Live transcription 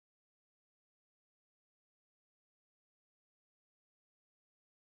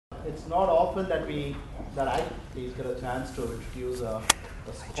it's not often that I at least get a chance to introduce a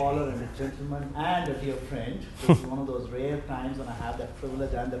scholar and a gentleman and a dear friend. This is one of those rare times when I have that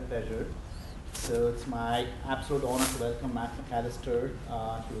privilege and the pleasure. So it's my absolute honor to welcome Matt McAllister.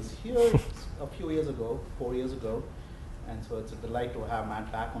 He was here a few years ago, 4 years ago, and so it's a delight to have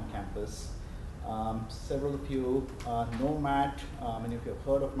Matt back on campus. Several of you know Matt. Many of you have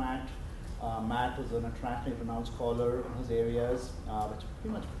heard of Matt. Matt is an internationally renowned scholar in his areas, which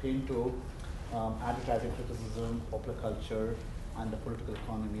pretty much pertain to advertising criticism, popular culture, and the political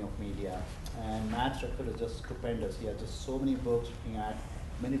economy of media. And Matt's record is just stupendous. He has just so many books looking at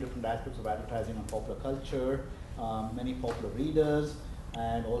many different aspects of advertising and popular culture, many popular readers,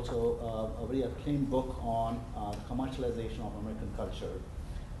 and also a very acclaimed book on the commercialization of American culture.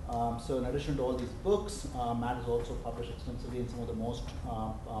 So in addition to all these books, Matt has also published extensively in some of the most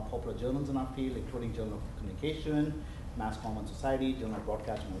popular journals in our field, including Journal of Communication, Mass Common Society, Journal of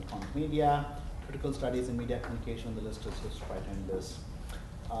Broadcasting and Electronic Media, Critical Studies in Media Communication. The list is just quite endless.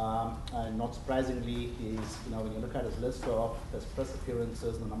 And not surprisingly, he's, when you look at his list of his press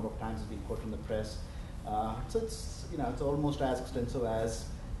appearances, the number of times he's been quoted in the press, so it's almost as extensive as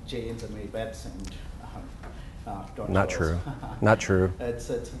Jane's and Mary Beth's and not true. Not true. It's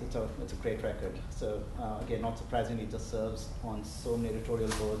a great record. So again, not surprisingly, it just serves on so many editorial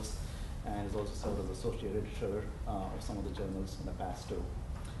boards, and has also served as associate editor of some of the journals in the past too.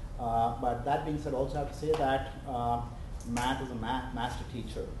 But that being said, also have to say that Matt is a master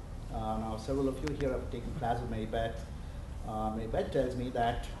teacher. Now, several of you here have taken class with Mary Beth. Mary Beth tells me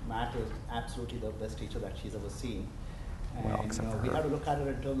that Matt is absolutely the best teacher that she's ever seen. And we have to look at it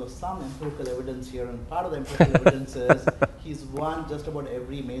in terms of some empirical evidence here, and part of the empirical evidence is he's won just about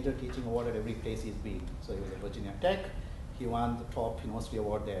every major teaching award at every place he's been. So he was at Virginia Tech, he won the top university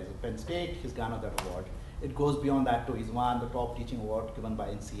award there. He's at Penn State, he's garnered that award. It goes beyond that too. He's won the top teaching award given by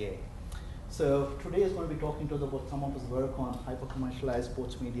NCA. So today is going to be talking to us about some of his work on hyper-commercialized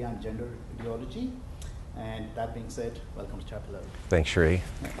sports media and gender ideology. And that being said, welcome to Chapel Hill. Thanks, Shri.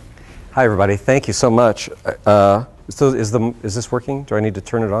 Hi, everybody. Thank you so much. So is this working? Do I need to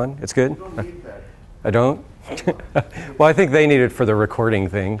turn it on? It's good? You don't need that. I don't? Well, I think they need it for the recording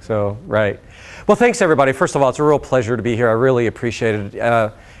thing, so, right. Well, thanks, everybody. First of all, it's a real pleasure to be here. I really appreciate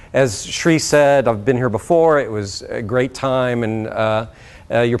it. As Shri said, I've been here before. It was a great time, and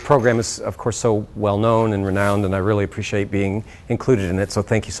your program is, of course, so well known and renowned, and I really appreciate being included in it, so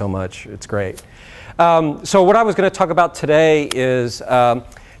thank you so much. It's great. So what I was going to talk about today is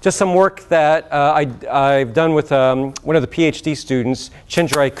just some work that I've done with one of the PhD students,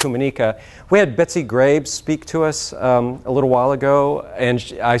 Chinjerai Kumanika. We had Betsy Graves speak to us a little while ago, and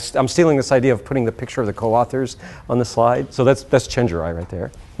I'm stealing this idea of putting the picture of the co-authors on the slide. So that's Chinjerai right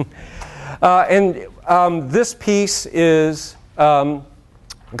there. This piece is going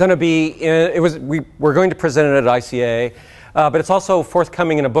to be, we're going to present it at ICA, but it's also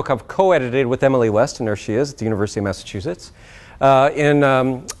forthcoming in a book I've co-edited with Emily West, and there she is at the University of Massachusetts. In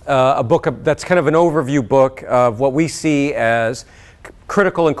a book that's kind of an overview book of what we see as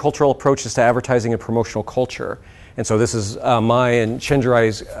critical and cultural approaches to advertising and promotional culture. And so this is my and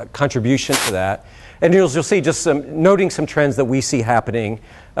Chinjerai's contribution to that. And you'll see just noting some trends that we see happening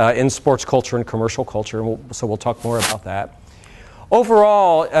in sports culture and commercial culture. And so we'll talk more about that.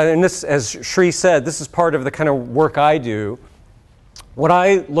 Overall, and this, as Shri said, this is part of the kind of work I do. What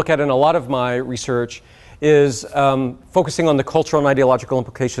I look at in a lot of my research is focusing on the cultural and ideological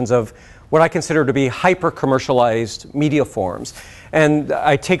implications of what I consider to be hyper-commercialized media forms. And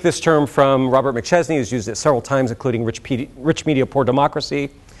I take this term from Robert McChesney, who's used it several times, including Rich Media, Poor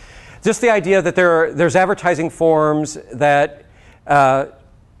Democracy. Just the idea that there's advertising forms that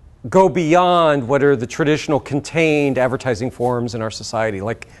go beyond what are the traditional contained advertising forms in our society,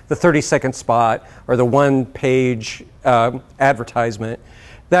 like the 30-second spot or the one-page advertisement.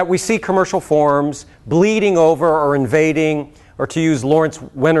 That we see commercial forms bleeding over or invading, or to use Lawrence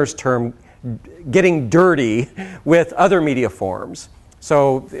Wenner's term, getting dirty with other media forms.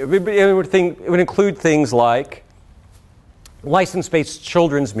 So it would include things like license-based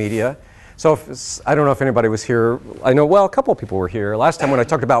children's media. So I don't know if anybody was here. I know, well, a couple of people were here. Last time when I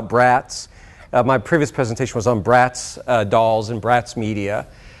talked about Bratz, my previous presentation was on Bratz dolls and Bratz media.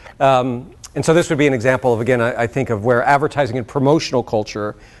 And so this would be an example of, again, I think of where advertising and promotional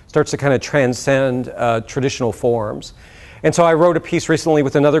culture starts to kind of transcend traditional forms. And so I wrote a piece recently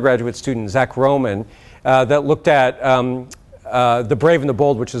with another graduate student, Zach Roman, that looked at The Brave and the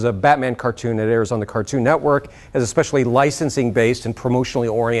Bold, which is a Batman cartoon that airs on the Cartoon Network, as especially licensing-based and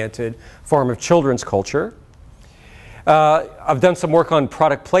promotionally oriented form of children's culture. I've done some work on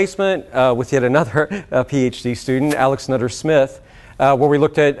product placement with yet another PhD student, Alex Nutter-Smith, where we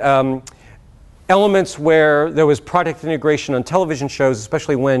looked at elements where there was product integration on television shows,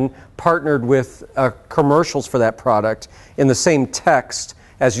 especially when partnered with commercials for that product in the same text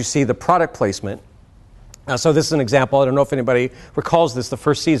as you see the product placement. So this is an example. I don't know if anybody recalls this, the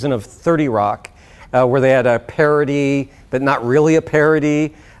first season of 30 Rock, where they had a parody, but not really a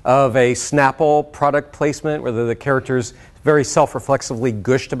parody, of a Snapple product placement, where the characters very self-reflexively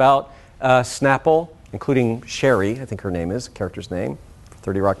gushed about Snapple, including Sherry, I think her name is, character's name,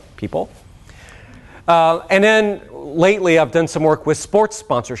 30 Rock people. And then lately I've done some work with sports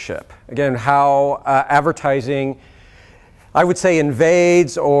sponsorship. Again, how advertising, I would say,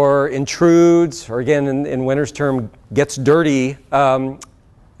 invades or intrudes, or again, in Winter's term, gets dirty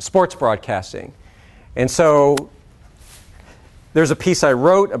sports broadcasting. And so there's a piece I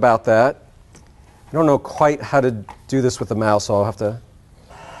wrote about that. I don't know quite how to do this with the mouse, so I'll have to.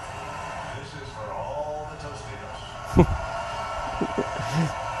 This is for all the Tostitos.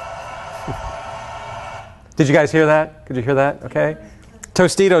 Did you guys hear that? Could you hear that? Okay.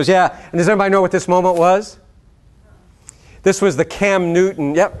 Tostitos, yeah. And does anybody know what this moment was? This was the Cam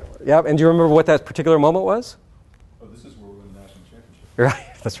Newton. Yep. And do you remember what that particular moment was? Oh, this is where we win the national championship. Right.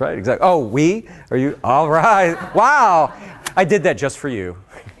 That's right. Exactly. Oh, we? Are you? All right. Wow. I did that just for you.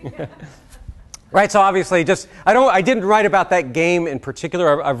 Right, so obviously I didn't write about that game in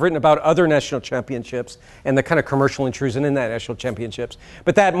particular. I've written about other national championships and the kind of commercial intrusion in that national championships.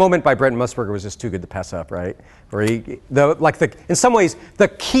 But that moment by Brent Musburger was just too good to pass up, right? Where in some ways, the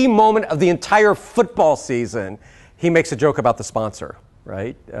key moment of the entire football season, he makes a joke about the sponsor,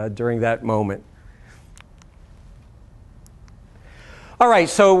 right, during that moment. All right,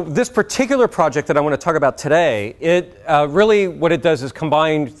 so this particular project that I want to talk about today, it really what it does is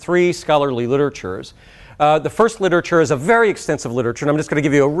combine three scholarly literatures. The first literature is a very extensive literature, and I'm just going to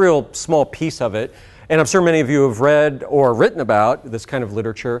give you a real small piece of it. And I'm sure many of you have read or written about this kind of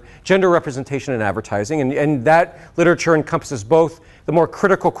literature, gender representation in advertising. And that literature encompasses both the more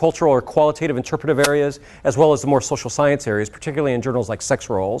critical cultural or qualitative interpretive areas, as well as the more social science areas, particularly in journals like Sex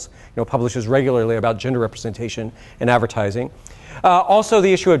Roles, publishes regularly about gender representation in advertising. Also,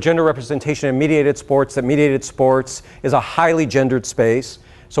 the issue of gender representation in mediated sports, that mediated sports is a highly gendered space.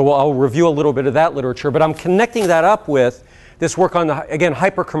 So I'll review a little bit of that literature, but I'm connecting that up with this work on, again,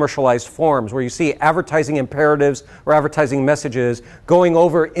 hyper-commercialized forms, where you see advertising imperatives or advertising messages going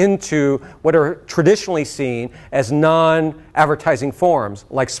over into what are traditionally seen as non-advertising forms,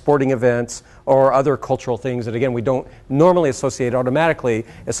 like sporting events or other cultural things that, again, we don't normally associate automatically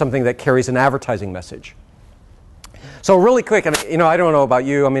as something that carries an advertising message. So really quick, and I don't know about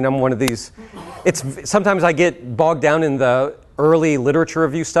you. I mean, I'm one of these. Sometimes I get bogged down in the early literature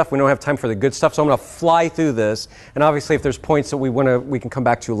review stuff. We don't have time for the good stuff, so I'm going to fly through this. And obviously, if there's points that we can come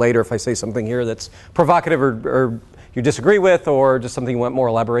back to later if I say something here that's provocative or you disagree with, or just something you want more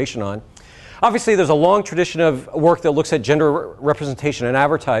elaboration on. Obviously, there's a long tradition of work that looks at gender representation in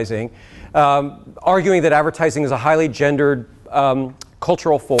advertising, arguing that advertising is a highly gendered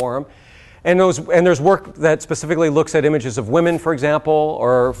cultural form. And there's work that specifically looks at images of women, for example,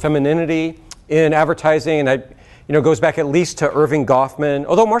 or femininity in advertising, and that goes back at least to Irving Goffman.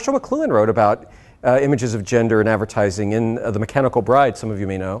 Although Marshall McLuhan wrote about images of gender in advertising in The Mechanical Bride, some of you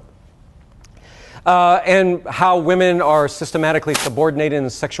may know, and how women are systematically subordinated and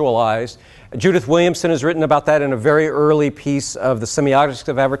sexualized. Judith Williamson has written about that in a very early piece of The Semiotics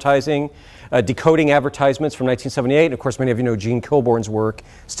of Advertising. Decoding Advertisements from 1978. And of course, many of you know Jean Kilbourne's work,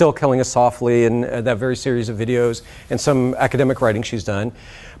 Still Killing Us Softly, and that very series of videos and some academic writing she's done.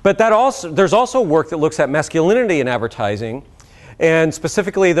 But there's also work that looks at masculinity in advertising. And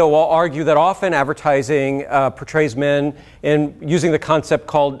specifically, though, I'll argue that often advertising portrays men in using the concept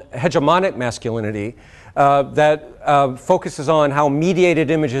called hegemonic masculinity that focuses on how mediated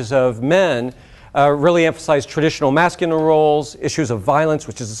images of men really emphasize traditional masculine roles, issues of violence,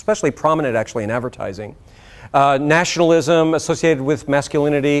 which is especially prominent actually in advertising, nationalism associated with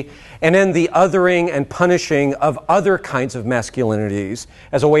masculinity, and then the othering and punishing of other kinds of masculinities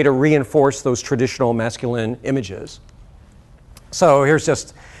as a way to reinforce those traditional masculine images. So here's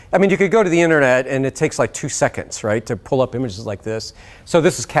you could go to the internet and it takes like 2 seconds, right, to pull up images like this. So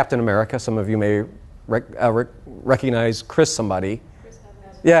this is Captain America. Some of you may recognize Chris somebody.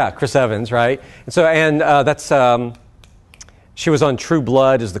 Yeah, Chris Evans, right? And so, that's she was on True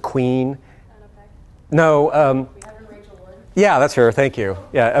Blood as the Queen. No, Evan Rachel Wood. Yeah, that's her. Thank you.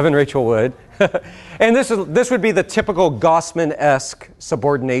 Yeah, Evan Rachel Wood. And this would be the typical Gossman-esque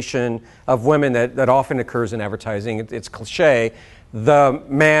subordination of women that often occurs in advertising. It's cliche. The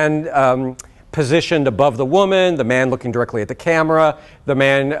man positioned above the woman, the man looking directly at the camera, the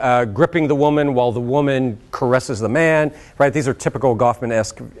man gripping the woman while the woman caresses the man, right? These are typical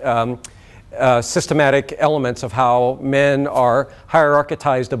Goffman-esque systematic elements of how men are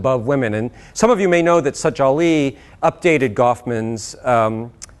hierarchized above women. And some of you may know that Sut Ali updated Goffman's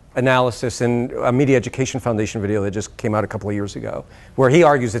analysis in a Media Education Foundation video that just came out a couple of years ago, where he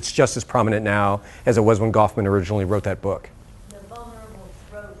argues it's just as prominent now as it was when Goffman originally wrote that book. The vulnerable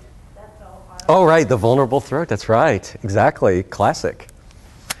throat, that's all. Oh, right, the vulnerable throat, that's right, exactly, classic.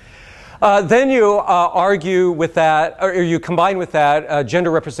 Then you argue with that, or you combine with that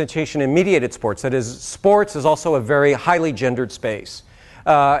gender representation in mediated sports. That is, sports is also a very highly gendered space.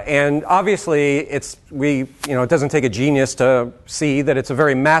 And obviously, it doesn't take a genius to see that it's a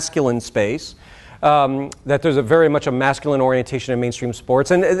very masculine space, that there's very much a masculine orientation in mainstream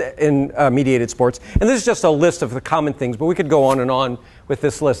sports and in mediated sports. And this is just a list of the common things, but we could go on with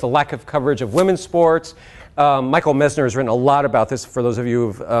this list. The lack of coverage of women's sports. Michael Mesner has written a lot about this for those of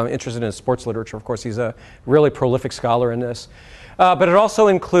you who are interested in sports literature. Of course, he's a really prolific scholar in this. But it also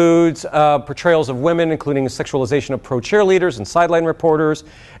includes portrayals of women, including sexualization of pro cheerleaders and sideline reporters,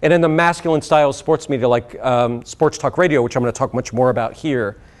 and in the masculine style of sports media like sports talk radio, which I'm going to talk much more about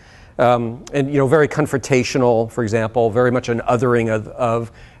here. And very confrontational, for example, very much an othering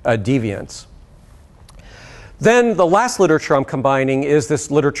of deviance. Then the last literature I'm combining is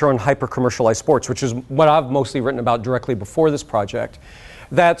this literature on hyper-commercialized sports, which is what I've mostly written about directly before this project.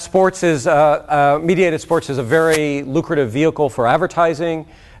 That sports is, mediated sports is a very lucrative vehicle for advertising.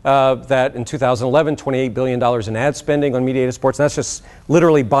 That in 2011, $28 billion in ad spending on mediated sports. And that's just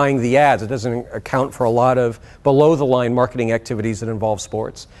literally buying the ads. It doesn't account for a lot of below-the-line marketing activities that involve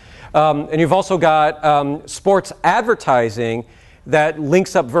sports. And you've also got sports advertising that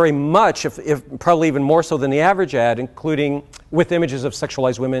links up very much, if probably even more so than the average ad, including with images of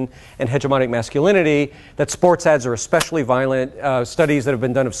sexualized women and hegemonic masculinity, that sports ads are especially violent. Studies that have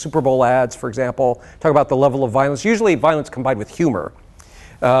been done of Super Bowl ads, for example, talk about the level of violence, usually violence combined with humor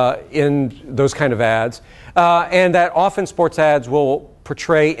in those kind of ads. And that often sports ads will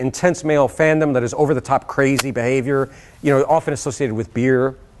portray intense male fandom, that is over-the-top crazy behavior, often associated with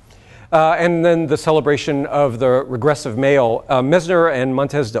beer. And then the celebration of the regressive male. Mesner and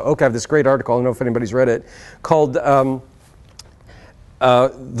Montes de Oca have this great article, I don't know if anybody's read it, called The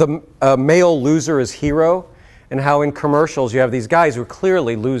Male Loser is Hero, and how in commercials you have these guys who are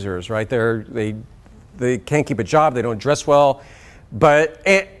clearly losers, right? They can't keep a job, they don't dress well, but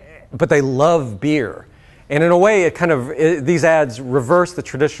they love beer. And in a way, these ads reverse the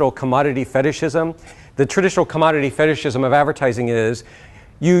traditional commodity fetishism. The traditional commodity fetishism of advertising is,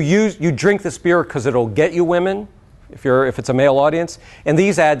 you drink this beer because it'll get you women, if it's a male audience. And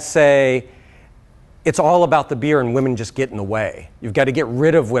these ads say it's all about the beer and women just get in the way. You've got to get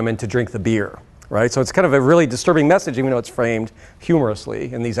rid of women to drink the beer, right? So it's kind of a really disturbing message, even though it's framed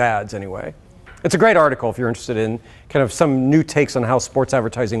humorously in these ads anyway. It's a great article if you're interested in kind of some new takes on how sports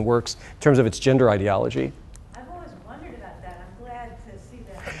advertising works in terms of its gender ideology. I've always wondered about that. I'm glad to see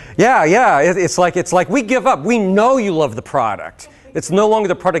that. Yeah. It's like we give up. We know you love the product. It's no longer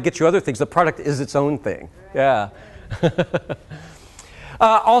the product gets you other things. The product is its own thing. Yeah.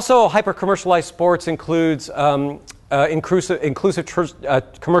 Also, hyper-commercialized sports includes inclusive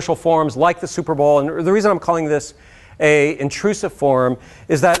commercial forms like the Super Bowl. And the reason I'm calling this a intrusive form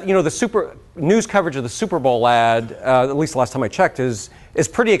is that the news coverage of the Super Bowl ad, at least the last time I checked, is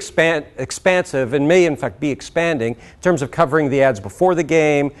pretty expansive and may in fact be expanding in terms of covering the ads before the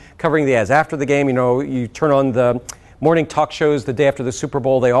game, covering the ads after the game. You turn on the morning talk shows the day after the Super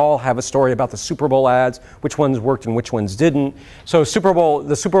Bowl, they all have a story about the Super Bowl ads, which ones worked and which ones didn't. So the Super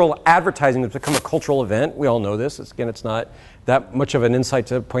Bowl advertising has become a cultural event. We all know this. Again, it's not that much of an insight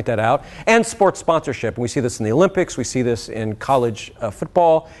to point that out. And sports sponsorship. And we see this in the Olympics. We see this in college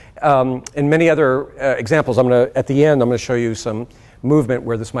football. And many other examples. At the end, I'm going to show you some movement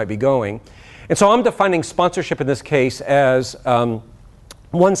where this might be going. And so I'm defining sponsorship in this case as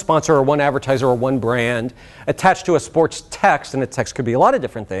one sponsor or one advertiser or one brand attached to a sports text, and a text could be a lot of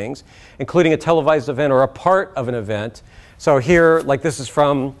different things, including a televised event or a part of an event. So here, this is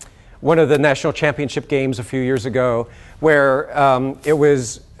from one of the national championship games a few years ago, where it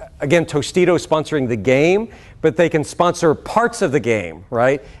was, again, Tostitos sponsoring the game, but they can sponsor parts of the game,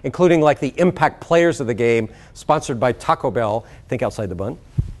 right? Including the impact players of the game, sponsored by Taco Bell. Think outside the bun,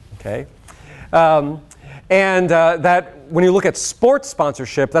 okay? And that when you look at sports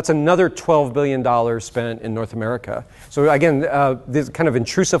sponsorship, that's another $12 billion spent in North America. So again, these kind of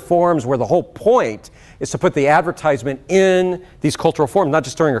intrusive forms where the whole point is to put the advertisement in these cultural forms, not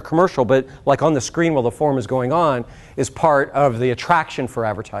just during a commercial, but on the screen while the form is going on, is part of the attraction for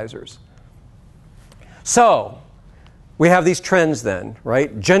advertisers. So we have these trends then,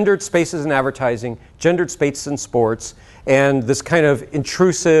 right? Gendered spaces in advertising, gendered spaces in sports, and this kind of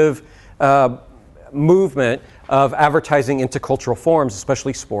intrusive movement of advertising into cultural forms,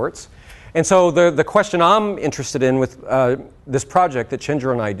 especially sports. And so the question I'm interested in with this project that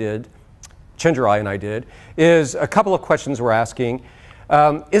Chenjerai and I did, is a couple of questions we're asking.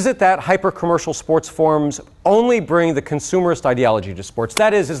 Is it that hyper-commercial sports forms only bring the consumerist ideology to sports?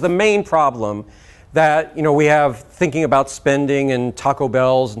 That is the main problem that we have thinking about spending and Taco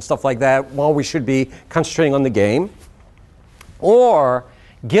Bells and stuff like that while we should be concentrating on the game? Or,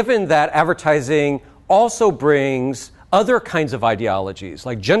 given that advertising also brings other kinds of ideologies,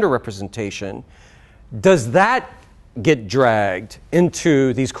 like gender representation, does that get dragged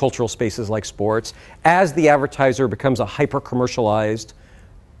into these cultural spaces like sports as the advertiser becomes a hyper-commercialized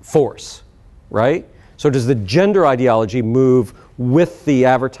force, right? So does the gender ideology move with the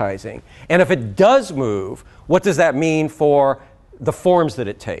advertising? And if it does move, what does that mean for the forms that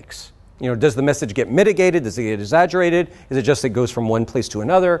it takes? Does the message get mitigated? Does it get exaggerated? Is it just it goes from one place to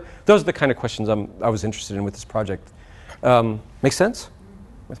another? Those are the kind of questions I was interested in with this project. Make sense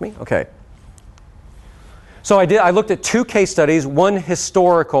with me? Okay. So I looked at 2 case studies, one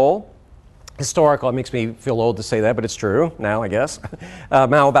historical, it makes me feel old to say that, but it's true now, I guess.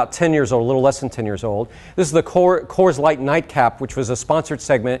 Now about 10 years old, a little less than 10 years old. This is the Coors Light Nightcap, which was a sponsored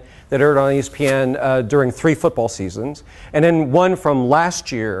segment that aired on ESPN during 3 football seasons. And then one from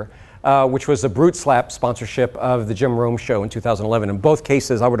last year, which was the Brut Slap sponsorship of the Jim Rome Show in 2011. In both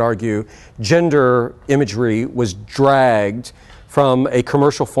cases, I would argue, gender imagery was dragged from a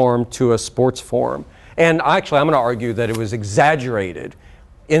commercial form to a sports form. And actually, I'm going to argue that it was exaggerated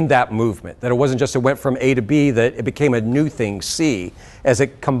in that movement, that it wasn't just it went from A to B, that it became a new thing, C, as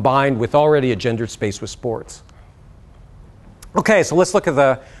it combined with already a gendered space with sports. Okay, so let's look at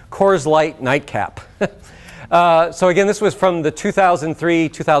the Coors Light Nightcap. So again, this was from the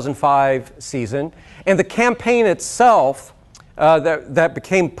 2003-2005 season. And the campaign itself that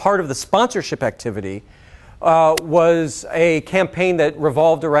became part of the sponsorship activity was a campaign that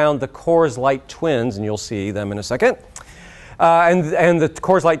revolved around the Coors Light twins, and you'll see them in a second. And the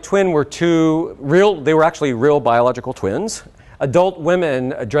Coors Light twin were they were actually real biological twins, adult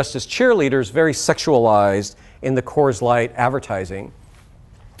women dressed as cheerleaders, very sexualized in the Coors Light advertising.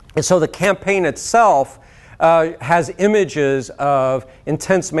 And so the campaign itself has images of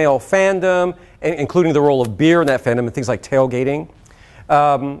intense male fandom, including the role of beer in that fandom and things like tailgating,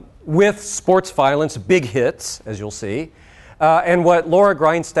 with sports violence, big hits, as you'll see, and what Laura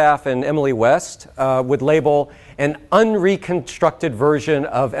Grindstaff and Emily West would label an unreconstructed version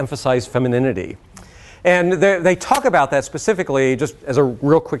of emphasized femininity. And they talk about that specifically, just as a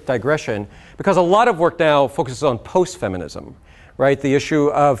real quick digression, because a lot of work now focuses on post-feminism, right? The issue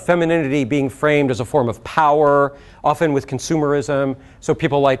of femininity being framed as a form of power, often with consumerism. So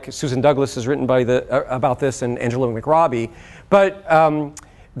people like Susan Douglas has written about this, and Angela McRobbie. But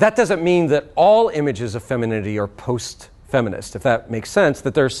that doesn't mean that all images of femininity are post-feminist, if that makes sense,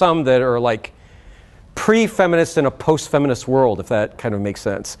 that there are some that are like pre-feminist in a post-feminist world, if that kind of makes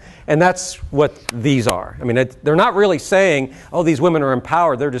sense. And that's what these are. I mean, they're not really saying, oh, these women are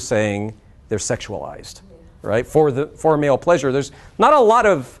empowered. They're just saying they're sexualized, right? For male pleasure. There's not a lot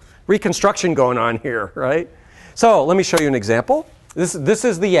of reconstruction going on here, right? So let me show you an example. This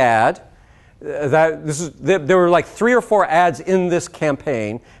is the ad. There were like 3 or 4 ads in this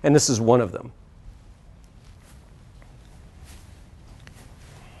campaign, and this is one of them.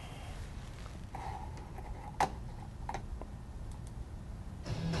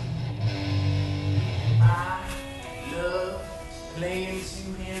 Playing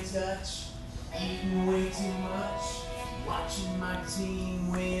 2-hand touch, eating way too much, watching my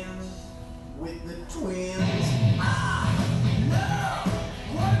team win with the twins.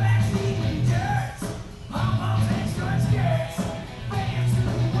 Quarterbacks eating dirt, pom-poms and short skirts, fans who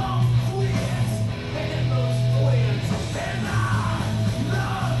won't quit, and those twins, and I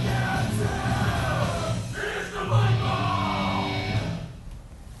love them too. It's the football.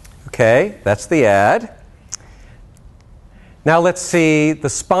 Okay, that's the ad. Now let's see the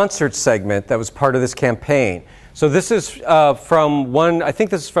sponsored segment that was part of this campaign. So this is from I think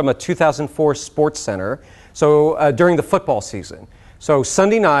this is from a 2004 Sports Center, so during the football season. So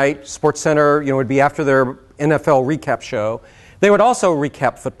Sunday night, Sports Center, would be after their NFL recap show. They would also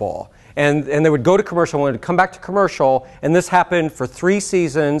recap football. And they would go to commercial, and would come back to commercial, and this happened for 3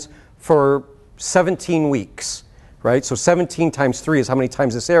 seasons for 17 weeks, right? So 17 times 3 is how many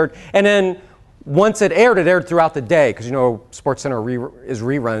times this aired. And then once it aired throughout the day, because SportsCenter is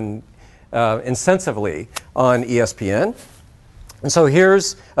rerun intensively on ESPN. And so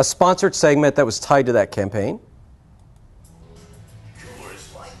here's a sponsored segment that was tied to that campaign.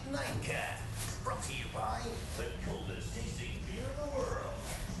 Coors Light Nightcap, brought to you by the coldest tasting beer in the world.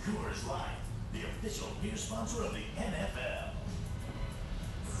 Coors Light, the official beer sponsor of the NFL.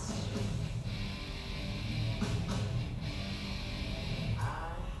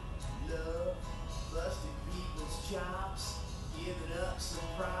 I love busted people's chops, giving up some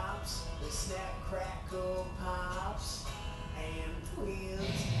props, the snap, crackle, pops, and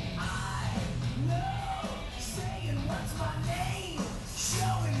twins. I love saying what's my name,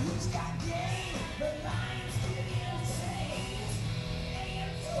 showing who's got game. The Lions get insane,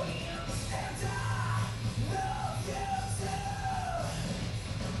 and twins, and I love you too,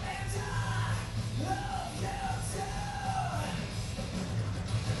 and I love you too.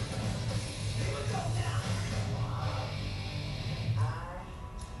 Here we go now. I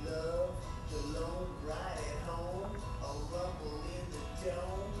love the lone ride at home, a rumble in the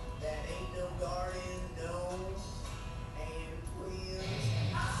dome that ain't no garden gnome, and twins.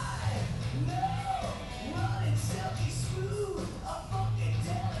 I love running silky smooth, a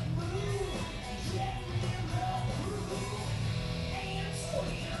funkadelic move, getting in the groove, and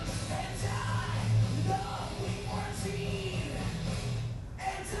twins. And I love we 14,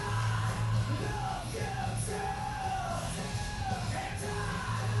 and I love you too, and I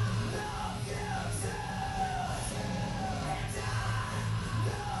love you too, and I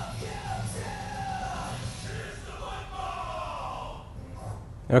love you too. Here's the football.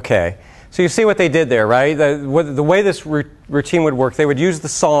 Okay, so you see what they did there, right? The way this routine would work, they would use the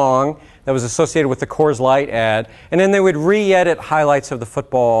song that was associated with the Coors Light ad, and then they would re-edit highlights of the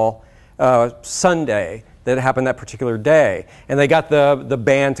football Sunday that happened that particular day. And they got the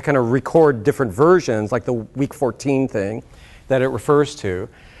band to kind of record different versions, like the Week 14 thing that it refers to.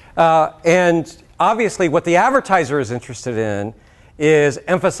 And obviously what the advertiser is interested in is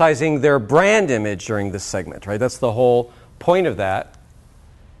emphasizing their brand image during this segment, right? That's the whole point of that.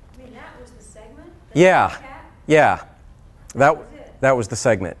 I mean, that was the segment? Yeah, Cat? yeah. That was it? That was the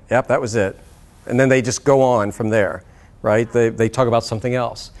segment. Yep, that was it. And then they just go on from there, right? They talk about something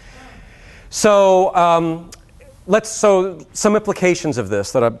else. So so some implications of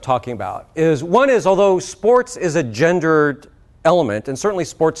this that I'm talking about is, one is, although sports is a gendered element, and certainly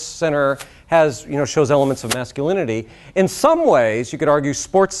Sports Center has, shows elements of masculinity, in some ways you could argue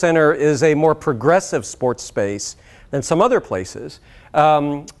Sports Center is a more progressive sports space than some other places.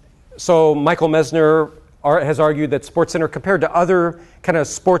 So Michael Mesner has argued that Sports Center, compared to other kind of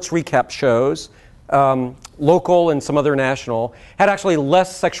sports recap shows, local and some other national, had actually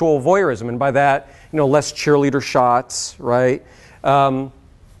less sexual voyeurism, and by that, less cheerleader shots, right, than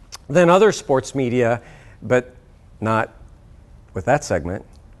other sports media, but not with that segment,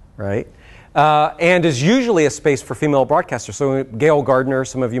 right? And is usually a space for female broadcasters. So Gail Gardner,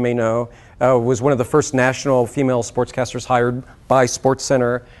 some of you may know, was one of the first national female sportscasters hired by Sports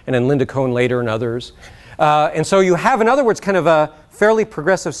Center, and then Linda Cohn later and others. And so you have, in other words, kind of a fairly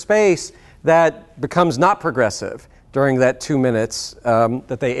progressive space that becomes not progressive during that 2 minutes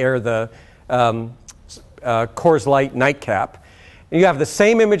that they air the Coors Light nightcap. And you have the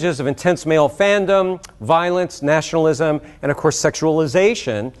same images of intense male fandom, violence, nationalism, and of course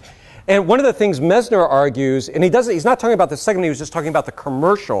sexualization. And one of the things Mesner argues, and he's not talking about the segment, he was just talking about the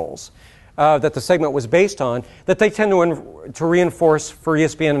commercials that the segment was based on, that they tend to reinforce for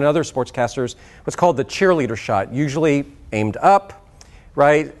ESPN and other sportscasters what's called the cheerleader shot, usually aimed up,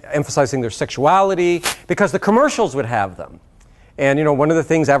 right, emphasizing their sexuality, because the commercials would have them. And one of the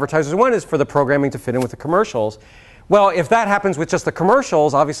things advertisers want is for the programming to fit in with the commercials. Well, if that happens with just the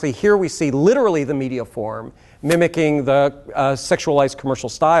commercials, obviously here we see literally the media form mimicking the sexualized commercial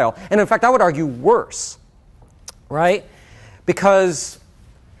style. And in fact, I would argue worse, right? Because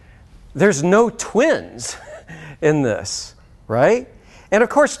there's no twins in this, right? And of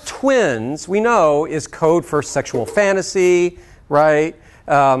course, twins, we know, is code for sexual fantasy, right?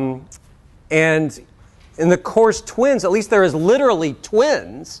 And in the Coors twins, at least there is literally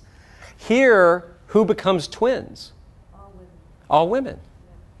twins. Here, who becomes twins? All women. All women.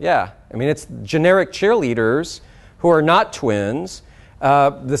 Yeah. I mean, it's generic cheerleaders who are not twins,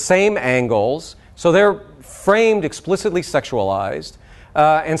 the same angles. So they're framed explicitly sexualized.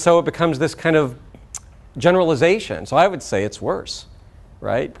 And so it becomes this kind of generalization. So I would say it's worse,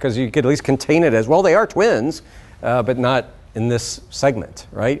 right? Because you could at least contain it as, well, they are twins, but not in this segment,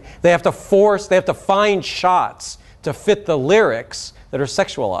 right? They have to find shots to fit the lyrics that are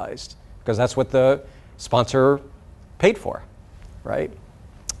sexualized, because that's what the sponsor paid for, right?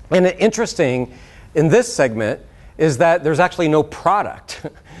 And interesting in this segment is that there's actually no product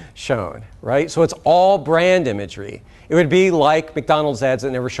shown, right? So it's all brand imagery. It would be like McDonald's ads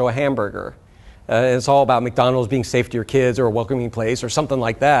that never show a hamburger. It's all about McDonald's being safe to your kids or a welcoming place or something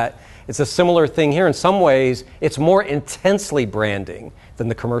like that. It's a similar thing here. In some ways, it's more intensely branding than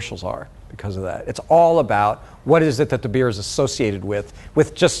the commercials are because of that. It's all about what is it that the beer is associated with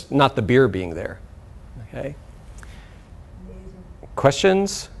just not the beer being there. Okay? Amazing.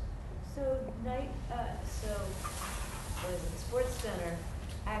 Questions? So what is it? Sports Center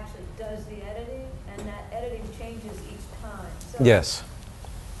actually does the editing, and that editing changes each time. So Yes.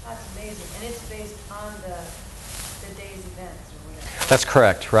 that's amazing, and it's based on the day's events or whatever. That's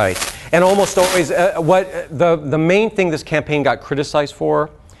correct, right. And almost always, the main thing this campaign got criticized for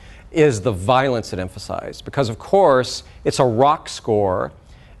is the violence it emphasized. Because, of course, it's a rock score,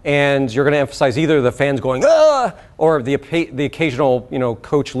 and you're going to emphasize either the fans going, ah, or the occasional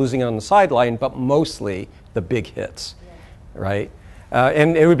coach losing on the sideline, but mostly the big hits, right?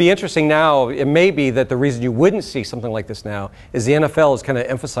 And it would be interesting now, it may be that the reason you wouldn't see something like this now is the NFL is kind of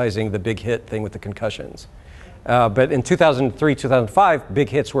emphasizing the big hit thing with the concussions. But in 2003, 2005, big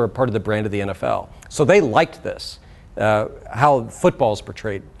hits were a part of the brand of the NFL. So they liked this, how football is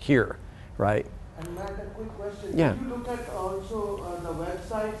portrayed here, right? And Matt, a quick question. Yeah. Did you look at also the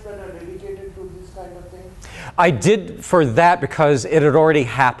websites that are dedicated to this kind of thing? I did for that because it had already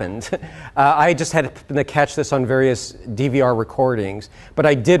happened. I just had to catch this on various DVR recordings, but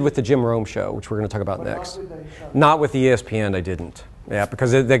I did with the Jim Rome show, which we're going to talk about next. Not with the ESPN, I didn't. Yeah,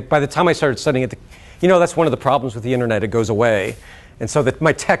 because by the time I started studying it, that's one of the problems with the internet. It goes away. And so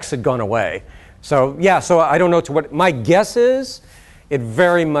my text had gone away. So, so I don't know to what. My guess is it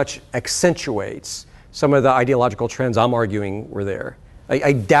very much accentuates some of the ideological trends I'm arguing were there.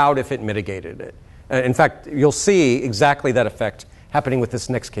 I doubt if it mitigated it. In fact, you'll see exactly that effect happening with this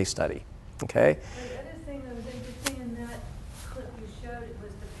next case study. Okay? The other thing that was interesting in that clip you showed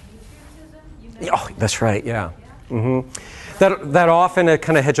was the patriotism. Oh, that's right, yeah. Mm-hmm. That often a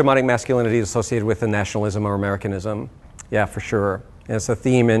kind of hegemonic masculinity is associated with the nationalism or Americanism. Yeah, for sure. And it's a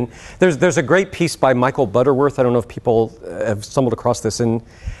theme. And there's a great piece by Michael Butterworth. I don't know if people have stumbled across this. And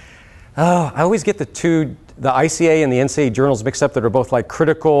I always get the ICA and the NCAA journals mixed up that are both like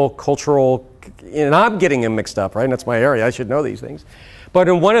critical, cultural, and I'm getting them mixed up, right? And that's my area. I should know these things. But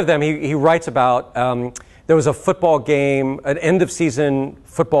in one of them, he writes about there was a football game, an end-of-season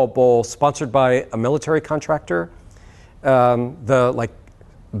football bowl sponsored by a military contractor.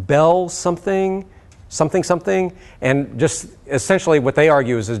 Bell something, and just essentially what they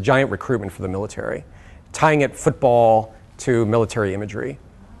argue is a giant recruitment for the military, tying it football to military imagery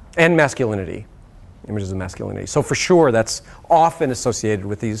and masculinity, images of masculinity. So for sure, that's often associated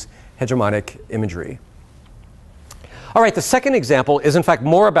with these hegemonic imagery. All right, the second example is in fact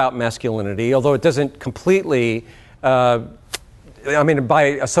more about masculinity, although it doesn't completely, by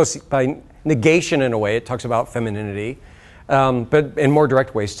negation in a way, it talks about femininity. But in more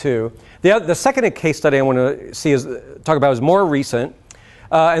direct ways too. The second case study I want to talk about is more recent,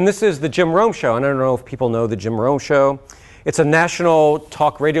 and this is the Jim Rome Show. And I don't know if people know the Jim Rome Show. It's a national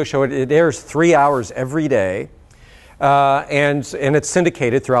talk radio show. It airs 3 hours every day, and it's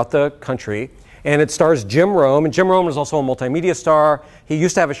syndicated throughout the country. And it stars Jim Rome, and Jim Rome is also a multimedia star. He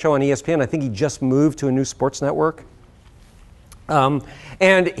used to have a show on ESPN. I think he just moved to a new sports network.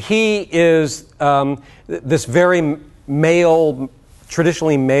 And he is this very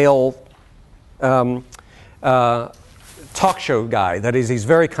traditionally male talk show guy. That is, he's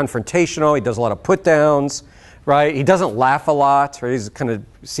very confrontational. He does a lot of put downs, right? He doesn't laugh a lot. Right? He kind of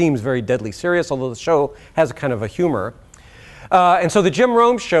seems very deadly serious, although the show has a kind of a humor. And so the Jim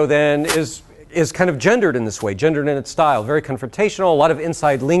Rome Show then is kind of gendered in this way, gendered in its style, very confrontational, a lot of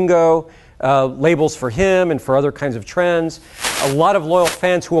inside lingo, labels for him and for other kinds of trends. A lot of loyal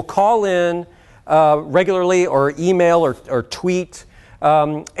fans who will call in regularly or email or tweet.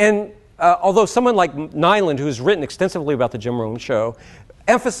 Although someone like Nyland, who's written extensively about the Jim Rome Show,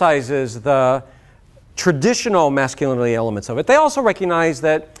 emphasizes the traditional masculinity elements of it, they also recognize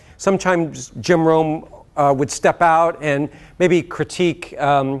that sometimes Jim Rome would step out and maybe critique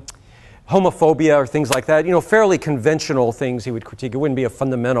homophobia or things like that. Fairly conventional things he would critique. It wouldn't be a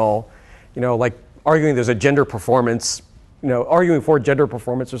fundamental, like arguing there's a gender performance, arguing for gender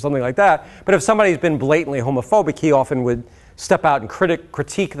performance or something like that. But if somebody's been blatantly homophobic, he often would step out and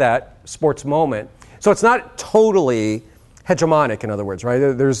critique that sports moment. So it's not totally hegemonic, in other words, right?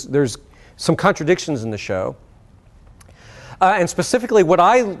 There's some contradictions in the show. And specifically,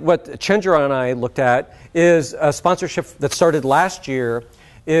 what Chandra and I looked at is a sponsorship that started last year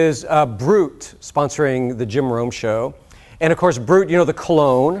is Brut sponsoring the Jim Rome Show. And of course, Brut, the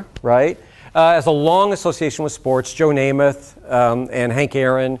cologne, right? Has a long association with sports. Joe Namath and Hank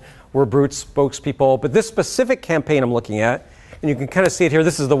Aaron were Brut spokespeople. But this specific campaign I'm looking at, and you can kind of see it here,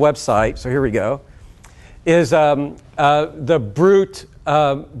 this is the website, so here we go, is the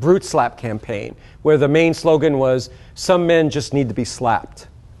Brut slap campaign, where the main slogan was, "Some men just need to be slapped."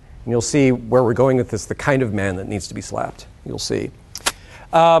 And you'll see where we're going with this, the kind of man that needs to be slapped. You'll see.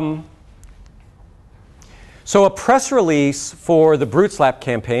 So a press release for the Brut slap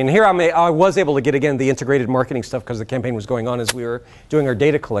campaign. Here I was able to get, again, the integrated marketing stuff because the campaign was going on as we were doing our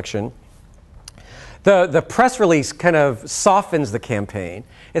data collection. The press release kind of softens the campaign.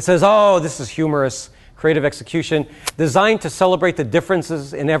 It says, oh, this is humorous, creative execution, designed to celebrate the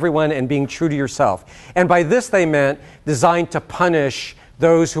differences in everyone and being true to yourself. And by this they meant designed to punish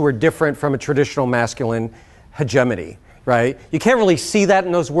those who were different from a traditional masculine hegemony, right? You can't really see that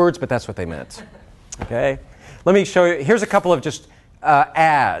in those words, but that's what they meant, okay? Let me show you. Here's a couple of just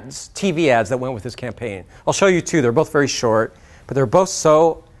ads, TV ads that went with this campaign. I'll show you two. They're both very short, but they're both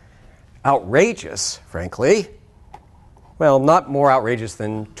so outrageous, frankly. Well, not more outrageous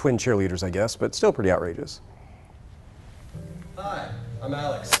than twin cheerleaders, I guess, but still pretty outrageous. Hi, I'm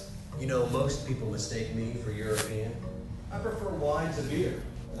Alex. You know, most people mistake me for European. I prefer wine to beer,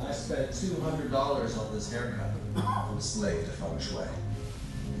 and I spent $200 on this haircut. I'm a slave to feng shui.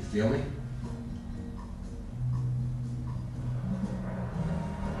 You feel me?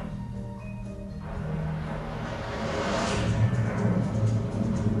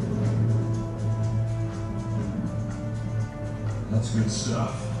 That's good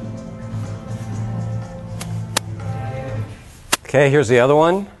stuff. Okay, here's the other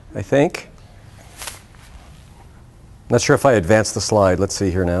one, I think. Not sure if I advanced the slide. Let's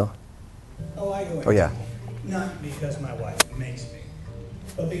see here now. Oh, I go. Oh, yeah. Not because my wife makes me,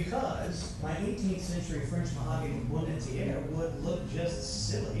 but because my 18th century French mahogany wood entiere would look just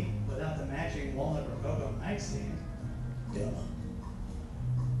silly without the matching walnut rococo nightstand. Duh.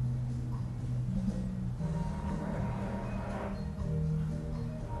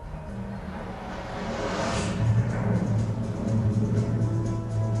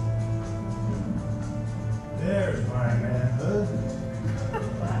 There's my manhood.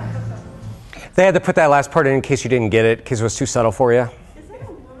 They had to put that last part in case you didn't get it, because it was too subtle for you. Is that a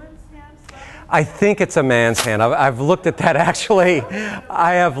woman's hand? I think it's a man's hand. I've looked at that, actually.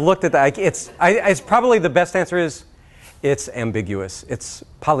 I have looked at that. It's probably the best answer is it's ambiguous. It's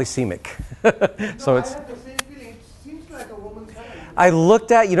polysemic. So it's. I have the same feeling. It seems like a woman's hand. I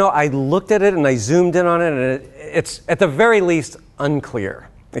looked at it and I zoomed in on it, and it's at the very least unclear.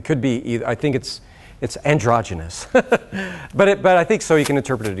 It could be either. I think it's androgynous, but I think so. You can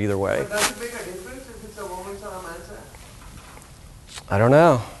interpret it either way. But does it make a difference if it's a woman's or a man's hand? I don't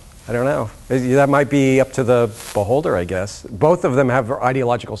know. That might be up to the beholder, I guess. Both of them have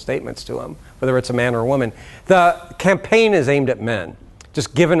ideological statements to them, whether it's a man or a woman. The campaign is aimed at men,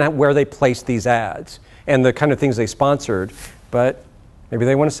 just given where they placed these ads and the kind of things they sponsored. But maybe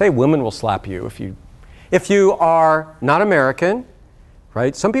they want to say women will slap you if you are not American,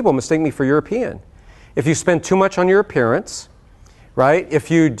 right? Some people mistake me for European. If you spend too much on your appearance, right? If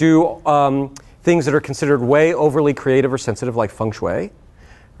you do things that are considered way overly creative or sensitive, like feng shui,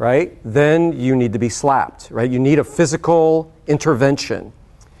 right? Then you need to be slapped, right? You need a physical intervention,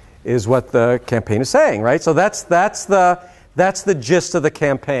 is what the campaign is saying, right? So that's the gist of the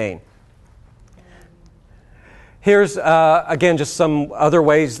campaign. Here's again just some other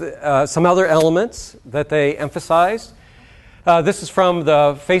ways, some other elements that they emphasized. This is from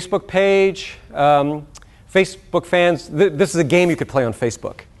the Facebook page. Facebook fans, this is a game you could play on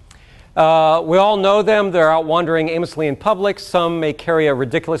Facebook. We all know them. They're out wandering aimlessly in public. Some may carry a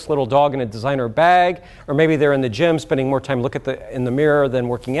ridiculous little dog in a designer bag, or maybe they're in the gym spending more time looking in the mirror than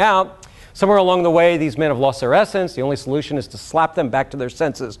working out. Somewhere along the way, these men have lost their essence. The only solution is to slap them back to their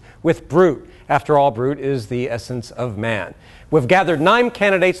senses with Brut. After all, Brut is the essence of man. We've gathered 9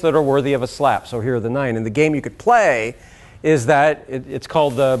 candidates that are worthy of a slap. So here are the 9. And the game you could play is that it's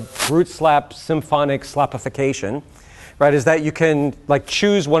called the Brut Slap Symphonic Slapification, right? Is that you can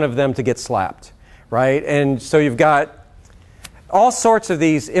choose one of them to get slapped, right? And so you've got all sorts of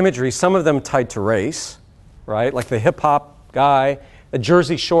these imagery, some of them tied to race, right? Like the hip hop guy, a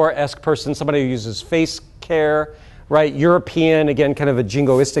Jersey Shore-esque person, somebody who uses face care, right? European, again, kind of a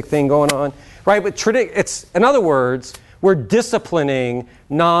jingoistic thing going on, right? But it's, in other words, we're disciplining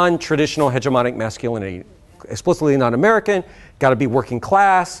non-traditional hegemonic masculinity. Explicitly not American, got to be working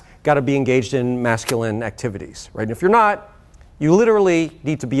class, got to be engaged in masculine activities, right? And if you're not, you literally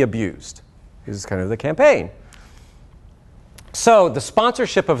need to be abused. This is kind of the campaign. So the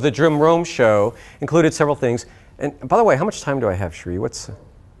sponsorship of the Jim Rome show included several things. And by the way, how much time do I have, Shri?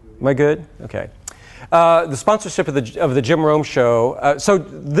 Am I good? Okay. the sponsorship of the Jim Rome Show. So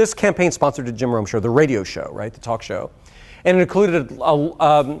this campaign sponsored the Jim Rome Show, the radio show, right, the talk show. And it included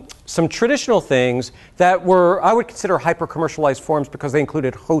some traditional things that were, I would consider, hyper-commercialized forms because they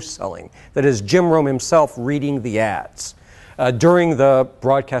included host selling. That is, Jim Rome himself reading the ads during the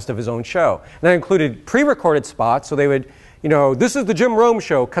broadcast of his own show. And that included pre-recorded spots, so they would, this is the Jim Rome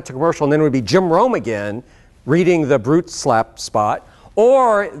Show, cut to commercial, and then it would be Jim Rome again reading the Brut slap spot.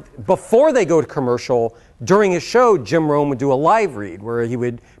 Or before they go to commercial, during his show, Jim Rome would do a live read where he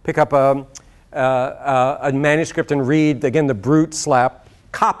would pick up a manuscript and read, again, the Brut slap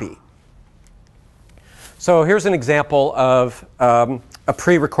copy. So here's an example of a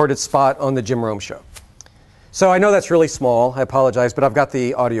pre-recorded spot on the Jim Rome Show. So I know that's really small. I apologize, but I've got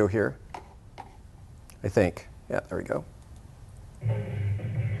the audio here, I think. Yeah, there we go.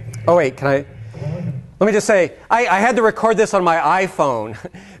 Oh, wait, let me just say, I had to record this on my iPhone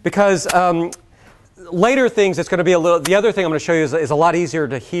because later things, it's going to be the other thing I'm going to show you is a lot easier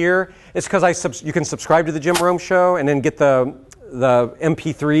to hear. It's because you can subscribe to the Jim Rome Show and then get the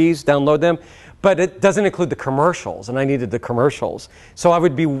MP3s, download them. But it doesn't include the commercials, and I needed the commercials. So I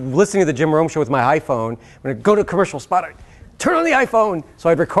would be listening to the Jim Rome Show with my iPhone. When I'd go to a commercial spot, I'd turn on the iPhone, so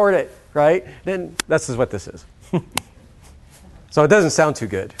I'd record it, right? Then this is what this is. So it doesn't sound too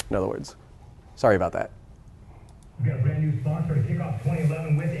good, in other words. Sorry about that. We've got a brand new sponsor to kick off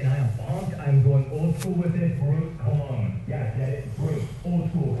 2011 with, and I am pumped. I'm going old school with it. Brut Cologne. Yeah, that is Brut. Old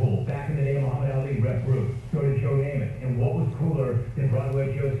school cool. Back in the day, Muhammad Ali rep Brut. So did Joe Namath. And what was cooler than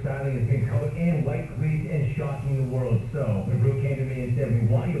Broadway Joe's styling his pink coat and white cleats and shocking the world? So when Brut came to me and said, we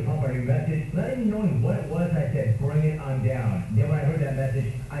want you to pump our new message, not even knowing what it was, I said, bring it on down. Then when I heard that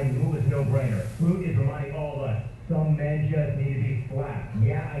message, I knew it was no brainer. Brut is reminding all of us, some men just need to be slapped.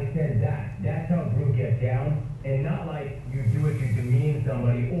 Yeah, I said that. That's how Brut gets down. And not like you do it to demean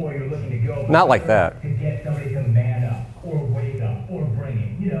somebody or you're looking to go. Not like that. To get somebody to man up or wake up or bring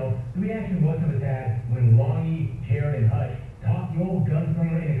it. The reaction most of us had when Longy, Jared, and Hutch talked the old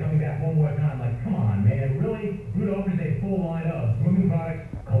gunslinger into coming back one more time. Like, come on, man, really? Brut offers a full line of grooming products,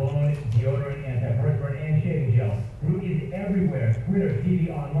 cologne, deodorant, antiperspirant, and shaving gel. Brut is everywhere. Twitter,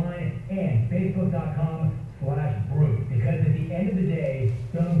 TV, online, and Facebook.com/Brut. Because at the end of the day,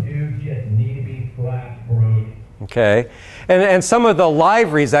 some dudes just need to be slapped Brut. Okay, and some of the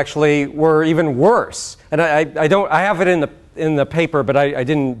live reads actually were even worse. And I have it in the paper, but I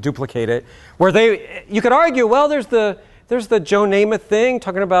didn't duplicate it. Where you could argue, well, there's the Joe Namath thing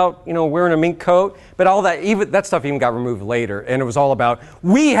talking about wearing a mink coat, but all that that stuff even got removed later, and it was all about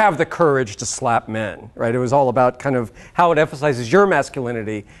we have the courage to slap men, right? It was all about kind of how it emphasizes your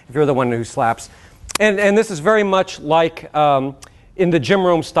masculinity if you're the one who slaps, and this is very much like. In the Jim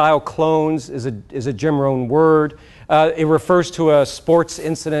Rome style, clones is a Jim Rome word. It refers to a sports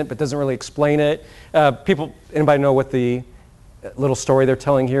incident, but doesn't really explain it. Anybody know what the little story they're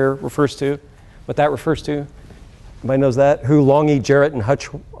telling here refers to? What that refers to? Anybody knows that? Who Longy, Jarrett, and Hutch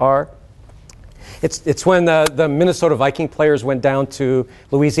are? It's when the Minnesota Viking players went down to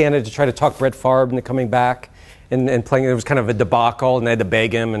Louisiana to try to talk Brett Favre into coming back and playing. It was kind of a debacle, and they had to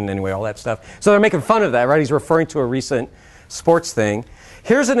beg him, and anyway, all that stuff. So they're making fun of that, right? He's referring to a recent sports thing.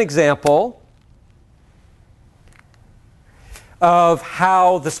 Here's an example of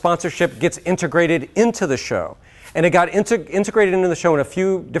how the sponsorship gets integrated into the show. And it got integrated into the show in a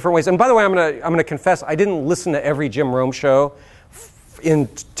few different ways. And by the way, I'm gonna confess, I didn't listen to every Jim Rome show in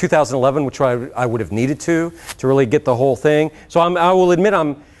 2011, which I would have needed to really get the whole thing. So I will admit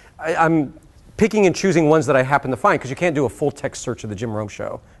I'm picking and choosing ones that I happen to find, because you can't do a full text search of the Jim Rome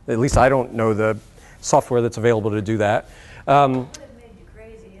show. At least I don't know the software that's available to do that. It would have made you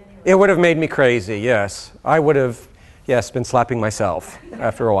crazy anyway. It would have made me crazy, yes. I would have, been slapping myself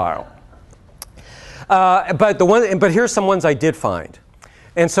after a while. But here's some ones I did find.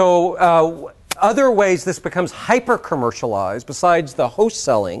 And so other ways this becomes hyper-commercialized, besides the host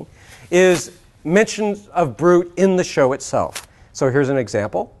selling, is mentions of Brut in the show itself. So here's an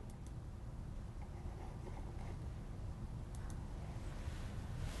example.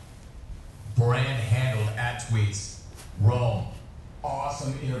 Brand handled at tweets. Rome.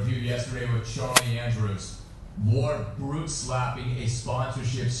 Awesome interview yesterday with Charlie Andrews. Wore Brut slapping a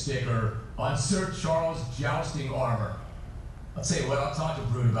sponsorship sticker on Sir Charles' jousting armor. I'll tell you what, I'll talk to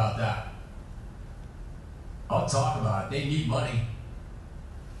Brut about that. I'll talk about it. They need money.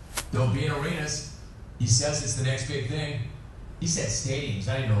 They'll be in arenas. He says it's the next big thing. He said stadiums,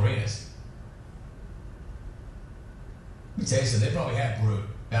 not even arenas. Let me tell you something, they probably had Brut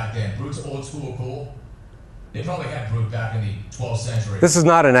back then. Brut's old school cool. They probably had Brut back in the 12th century. This is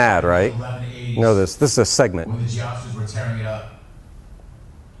not an ad, right? 1180s, No, this is a segment. when the jousters were tearing it up.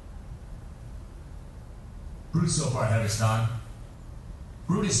 Brut's so far ahead of his time.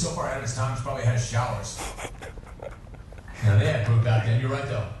 Brut is so far ahead of his time, he's probably ahead of showers. Now, they had Brut back then. You're right,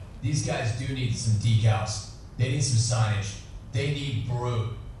 though. These guys do need some decals. They need some signage. They need Brut.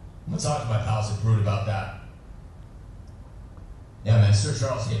 I'm going to talk to my pals at Brut about that. Yeah, man, Sir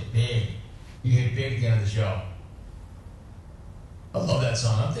Charles hit big. You hit big at the end of the show. I love that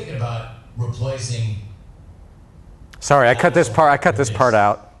song. I'm thinking about replacing... Sorry, I cut this part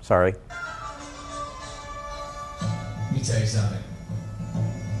out. Sorry. Let me tell you something.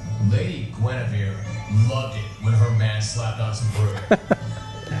 Lady Guinevere loved it when her man slapped on some Brut.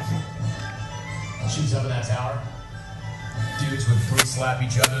 She was up in that tower. Dudes would Brut slap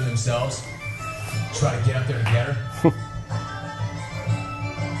each other themselves. Try to get up there and get her.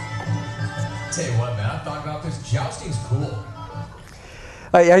 Tell you what, man, I thought about this. Jousting's cool.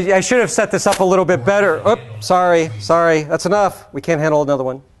 I should have set this up a little bit better. Oops, sorry. That's enough. We can't handle another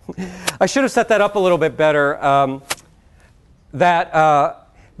one. I should have set that up a little bit better.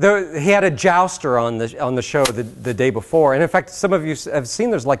 He had a jouster on the show the day before, and in fact, some of you have seen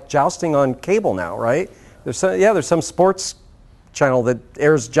there's like jousting on cable now, right? There's some sports channel that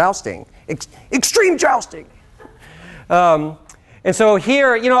airs jousting, extreme jousting. And so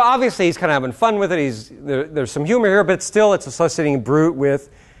here, obviously he's kind of having fun with it. There's some humor here, but still it's associating Brut with,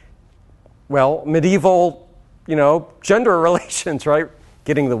 well, medieval, gender relations, right?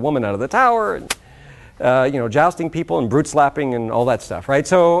 Getting the woman out of the tower, and, jousting people and Brut slapping and all that stuff, right?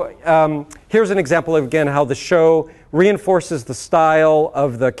 So here's an example of, again, how the show reinforces the style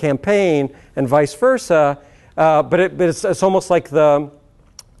of the campaign and vice versa, but it's almost like the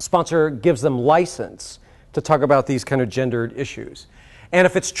sponsor gives them license to talk about these kind of gendered issues. And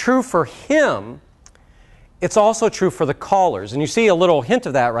if it's true for him, it's also true for the callers. And you see a little hint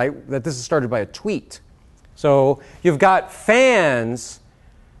of that, right? That this is started by a tweet. So you've got fans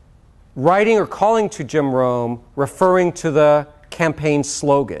writing or calling to Jim Rome, referring to the campaign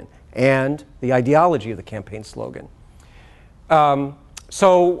slogan and the ideology of the campaign slogan.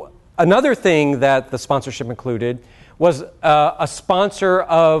 So another thing that the sponsorship included was a sponsor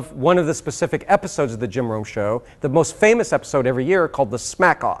of one of the specific episodes of the Jim Rome Show, the most famous episode every year called the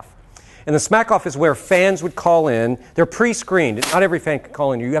Smack Off. And the Smack Off is where fans would call in. They're pre-screened. Not every fan can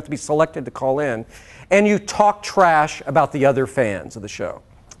call in. You have to be selected to call in. And you talk trash about the other fans of the show,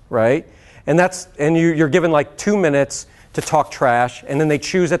 right? And you're given like 2 minutes to talk trash, and then they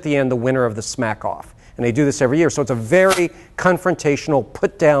choose at the end the winner of the Smack Off. And they do this every year. So it's a very confrontational,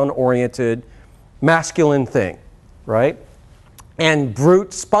 put-down-oriented, masculine thing. Right? And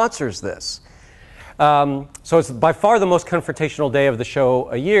Brut sponsors this. So it's by far the most confrontational day of the show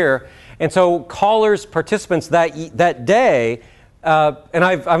a year. And so callers, participants that day, and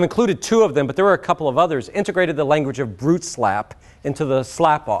I've included 2 of them, but there were a couple of others, integrated the language of Brut slap into the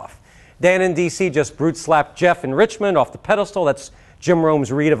slap off. Dan in DC just Brut slapped Jeff in Richmond off the pedestal. That's Jim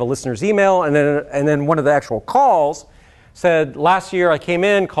Rome's read of a listener's email. And then one of the actual calls said, last year I came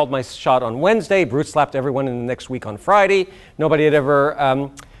in, called my shot on Wednesday, Brut slapped everyone in the next week on Friday. Nobody had ever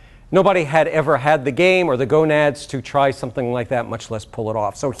had the game or the gonads to try something like that, much less pull it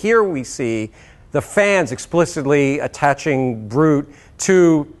off. So here we see the fans explicitly attaching Brut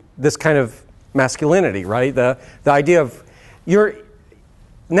to this kind of masculinity, right? The idea of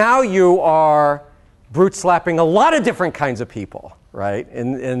now you are Brut slapping a lot of different kinds of people, right?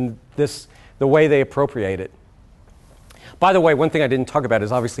 In the way they appropriate it. By the way, one thing I didn't talk about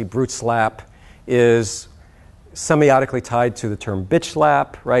is obviously Brut slap is semiotically tied to the term bitch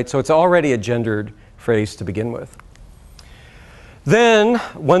slap, right? So it's already a gendered phrase to begin with. Then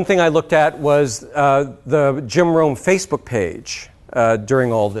one thing I looked at was the Jim Rome Facebook page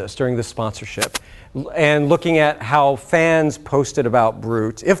during this sponsorship, and looking at how fans posted about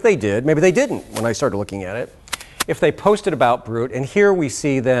Brut, if they did, maybe they didn't when I started looking at it, if they posted about Brut, and here we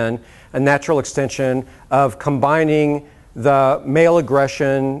see then a natural extension of combining the male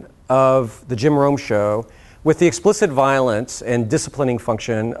aggression of the Jim Rome Show with the explicit violence and disciplining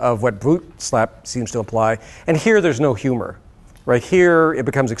function of what Brut slap seems to imply. And here there's no humor. Right here it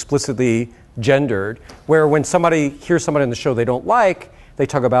becomes explicitly gendered, where when somebody hears somebody on the show they don't like, they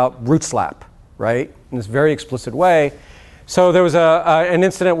talk about Brut slap, right? In this very explicit way. So there was an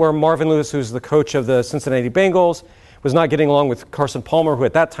incident where Marvin Lewis, who's the coach of the Cincinnati Bengals, was not getting along with Carson Palmer, who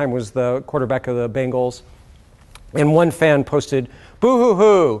at that time was the quarterback of the Bengals. And one fan posted,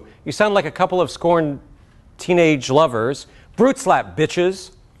 "Boo-hoo-hoo, you sound like a couple of scorned teenage lovers. Brut slap,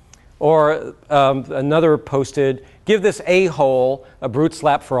 bitches." Or another posted, "Give this a-hole a Brut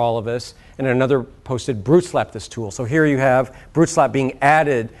slap for all of us." And another posted, "Brut slap this tool." So here you have Brut slap being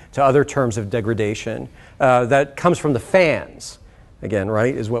added to other terms of degradation that comes from the fans. Again,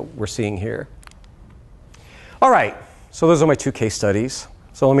 right, is what we're seeing here. All right, so those are my 2 case studies.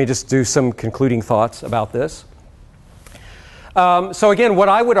 So let me just do some concluding thoughts about this. So again, what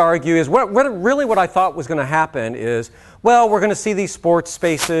I would argue is, what I thought was going to happen is, well, we're going to see these sports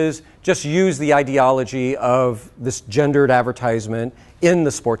spaces just use the ideology of this gendered advertisement in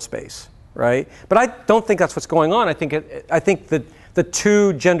the sports space, right? But I don't think that's what's going on. I think that the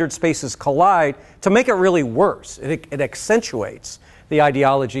 2 gendered spaces collide to make it really worse. It accentuates the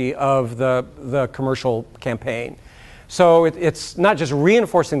ideology of the commercial campaign. So it's not just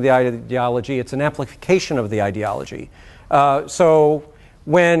reinforcing the ideology, it's an amplification of the ideology. So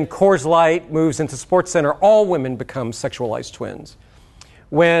when Coors Light moves into SportsCenter, all women become sexualized twins.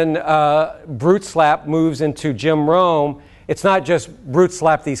 When Brut Slap moves into Jim Rome, it's not just Brut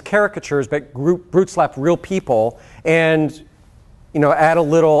Slap these caricatures, but Brut Slap real people and add a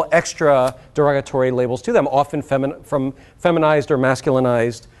little extra derogatory labels to them, often from feminized or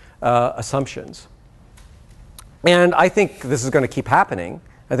masculinized assumptions. And I think this is going to keep happening.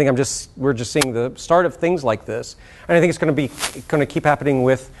 I think we're just seeing the start of things like this, and I think it's going to keep happening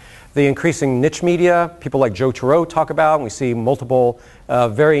with the increasing niche media. People like Joe Turow talk about, and we see multiple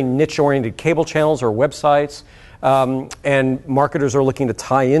very niche-oriented cable channels or websites, and marketers are looking to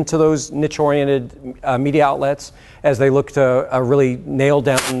tie into those niche-oriented media outlets as they look to really nail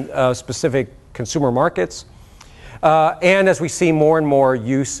down specific consumer markets, and as we see more and more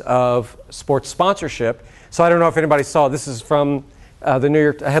use of sports sponsorship. So I don't know if anybody saw, this is from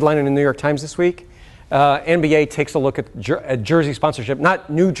the headline in the New York Times this week. NBA takes a look at jersey sponsorship, not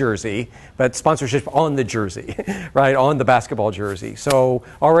New Jersey, but sponsorship on the jersey, right, on the basketball jersey. So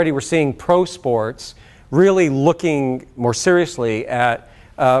already we're seeing pro sports really looking more seriously at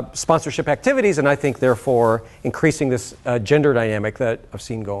sponsorship activities, and I think therefore increasing this gender dynamic that I've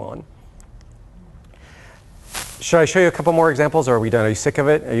seen go on. Should I show you a couple more examples, or are we done? Are you sick of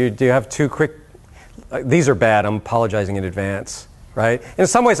it? Do you have 2 quick? These are bad. I'm apologizing in advance. Right? In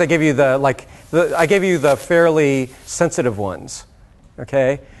some ways, I gave you the fairly sensitive ones.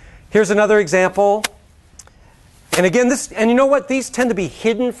 Okay? Here's another example. And again, and you know what? These tend to be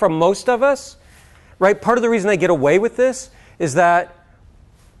hidden from most of us. Right? Part of the reason they get away with this is that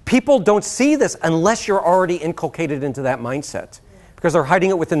people don't see this unless you're already inculcated into that mindset, because they're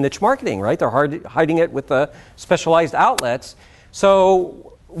hiding it with the niche marketing, right? They're hiding it with the specialized outlets.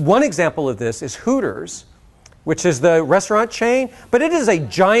 So one example of this is Hooters, which is the restaurant chain, but it is a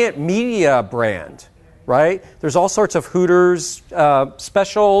giant media brand, right? There's all sorts of Hooters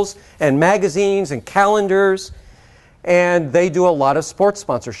specials and magazines and calendars, and they do a lot of sports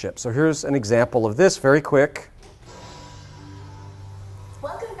sponsorship. So here's an example of this, very quick.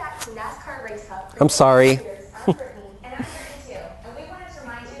 Welcome back to NASCAR Race Hub. I'm sorry. I'm Brittany, and I'm Brittany too, and we wanted to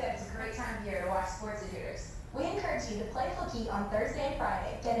remind you that it's a great time of year to watch sports at Hooters. We encourage you to play hooky on Thursday and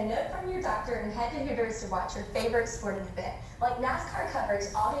Friday, get a note from your doctor, and head to Hooters to watch your favorite sporting event, like NASCAR coverage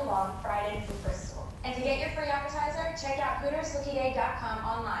all day long Friday from Bristol. And to get your free appetizer, check out HootersHookieDay.com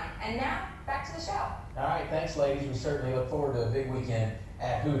online. And now, back to the show. All right, thanks, ladies. We certainly look forward to a big weekend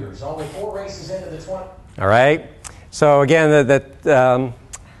at Hooters. Only 4 races into the 20. All right. So again, I'm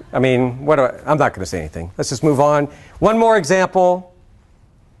not going to say anything. Let's just move on. One more example.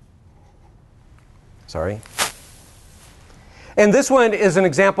 Sorry. And this one is an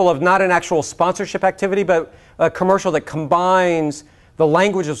example of not an actual sponsorship activity, but a commercial that combines the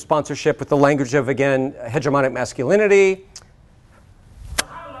language of sponsorship with the language of, again, hegemonic masculinity.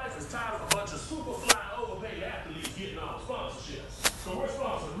 Highlights is tired of a bunch of super fly overpaid athletes getting all sponsorships. So we're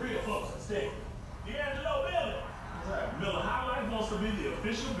sponsoring real folks instead. D'Angelo Miller High Life wants to be the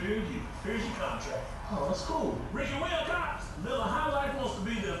official beer of you. Here's your contract. Oh, that's cool. Ricky Wilcox, Miller High Life wants to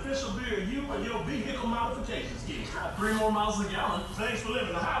be the official beer of you and your vehicle modification scheme. 3 more miles a gallon. Thanks for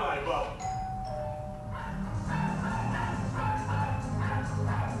living the High Life bubble.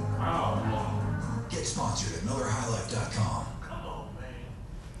 Oh, Get sponsored at MillerHighlife.com. come on, man.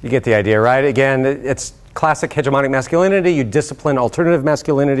 You get the idea, right? Again, it's classic hegemonic masculinity. You discipline alternative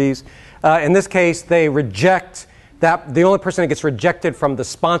masculinities. In this case, they reject that. The only person that gets rejected from the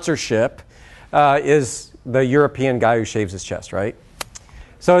sponsorship is the European guy who shaves his chest, right?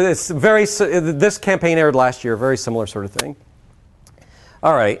 So it's this campaign aired last year, very similar sort of thing.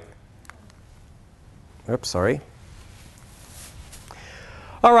 All right. Oops, sorry.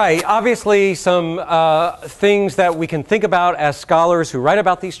 All right, obviously some things that we can think about as scholars who write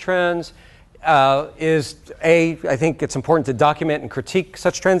about these trends is, I think it's important to document and critique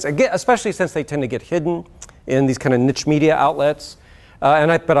such trends, again, especially since they tend to get hidden in these kind of niche media outlets.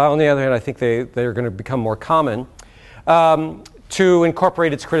 But on the other hand, I think they're going to become more common. To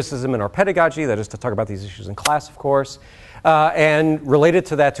incorporate its criticism in our pedagogy, that is to talk about these issues in class, of course. And related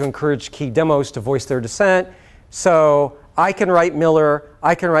to that, to encourage key demos to voice their dissent, So I can write Miller,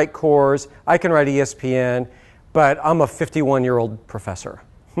 I can write Coors, I can write ESPN, but I'm a 51-year-old professor,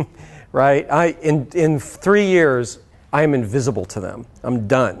 right? In 3 years, I am invisible to them. I'm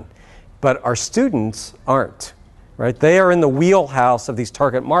done. But our students aren't, right? They are in the wheelhouse of these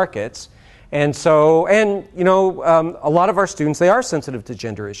target markets. And so, a lot of our students, they are sensitive to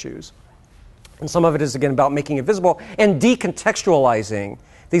gender issues. And some of it is, again, about making it visible and decontextualizing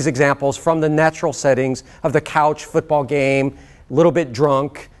these examples from the natural settings of the couch, football game, a little bit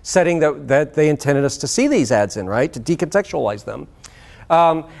drunk setting that they intended us to see these ads in, right? To decontextualize them.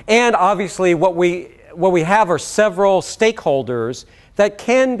 And obviously, what we have are several stakeholders that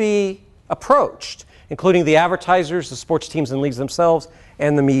can be approached, including the advertisers, the sports teams and leagues themselves,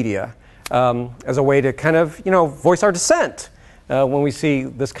 and the media, as a way to kind of, voice our dissent when we see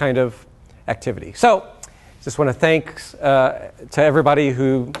this kind of activity. So, just want to thank to everybody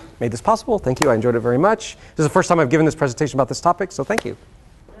who made this possible. Thank you. I enjoyed it very much. This is the first time I've given this presentation about this topic, so thank you.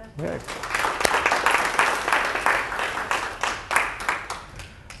 Okay.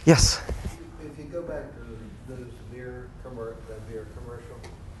 Yes. If you go back to those beer commercial,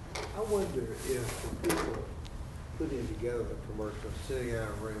 I wonder if the people putting together the commercial, sitting out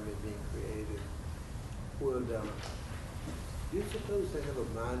of a room and being creative, would do you suppose they have a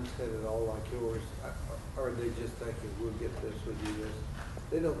mindset at all like yours, or are they just thinking, we'll get this, we'll do this?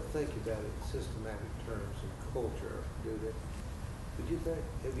 They don't think about it in systematic terms and culture, do they? Would you think?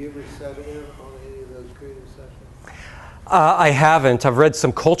 Have you ever sat in on any of those creative sessions? I haven't. I've read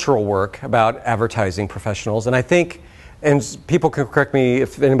some cultural work about advertising professionals, and I think, and people can correct me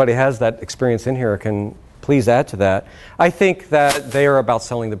if anybody has that experience in here, can please add to that. I think that they are about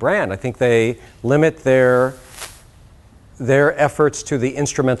selling the brand. I think they limit their efforts to the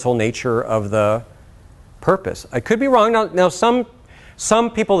instrumental nature of the purpose. I could be wrong. Now some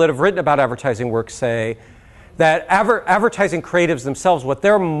people that have written about advertising work say that advertising creatives themselves, what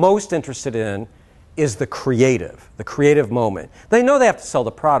they're most interested in is the creative moment. They know they have to sell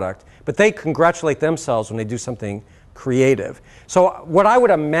the product, but they congratulate themselves when they do something creative. So what I would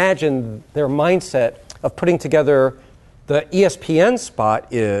imagine their mindset of putting together the ESPN spot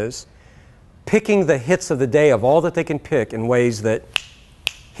is picking the hits of the day of all that they can pick in ways that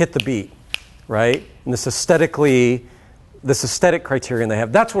hit the beat, right? And this aesthetic criterion they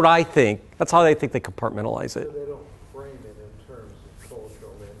have. That's what I think. That's how they think they compartmentalize it. So they don't frame it in terms of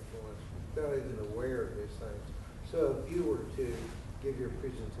cultural influence. They're not even aware of these things. So if you were to give your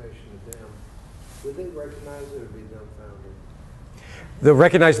presentation to them, would they recognize it or be dumbfounded? They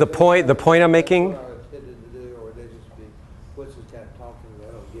recognize the point I'm making? That's what I intended to do, or would they just be, what's the cat talking about?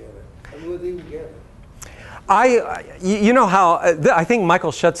 I don't get it. I mean, would they even get it? You know how, I think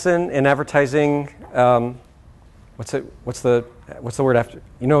Michael Schudson in advertising, what's the word after?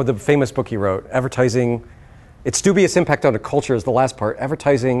 You know, the famous book he wrote, Advertising, Its Dubious Impact on a Culture is the last part,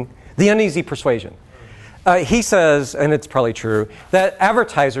 Advertising, The Uneasy Persuasion. He says, and it's probably true, that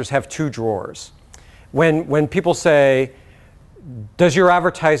advertisers have two drawers. When people say, does your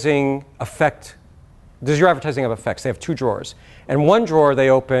advertising have effects? They have two drawers. And one drawer they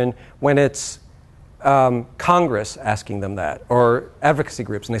open when it's Congress asking them that, or advocacy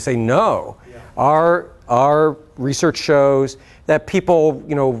groups, and they say, no. Yeah. Our research shows that people,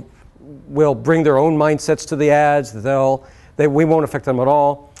 will bring their own mindsets to the ads. We won't affect them at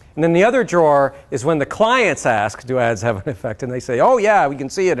all. And then the other drawer is when the clients ask, do ads have an effect? And they say, oh yeah, we can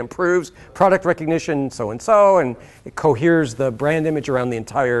see it improves product recognition, so, and it coheres the brand image around the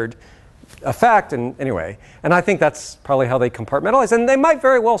entire effect. And anyway, and I think that's probably how they compartmentalize. And they might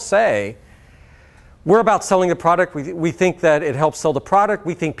very well say, we're about selling the product. We think that it helps sell the product.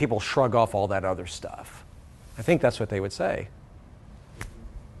 We think people shrug off all that other stuff. I think that's what they would say.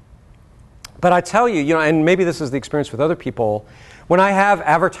 But I tell you, and maybe this is the experience with other people, when I have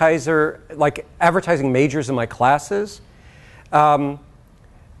advertising majors in my classes, and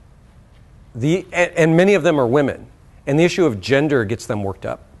many of them are women, and the issue of gender gets them worked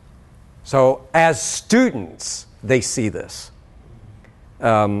up. So as students, they see this.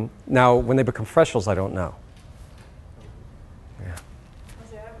 Now, when they become professionals, I don't know. Yeah.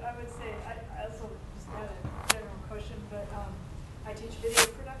 I would say, I also just got a general question, but I teach video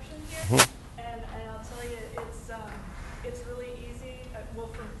production here, and I'll tell you, it's really easy,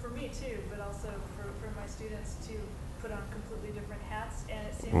 well, for me too, but also for my students to put on completely different hats, and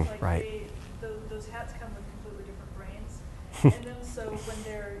it seems like those hats come with completely different brains. And then so when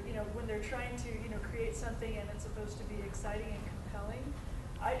they're trying to create something and it's supposed to be exciting and compelling,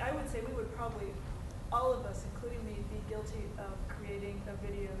 I would say we would probably, all of us, including me, be guilty of creating a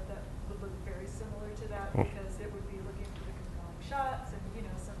video that would look very similar to that, because it would be looking for the compelling shots and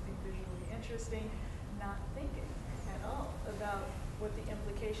something visually interesting. not thinking at all about what the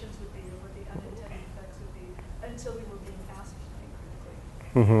implications would be or what the unintended effects would be until we were being asked to think critically.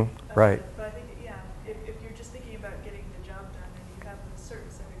 Mm-hmm. Right. But I think, yeah, if you're just thinking about getting the job done and you have a certain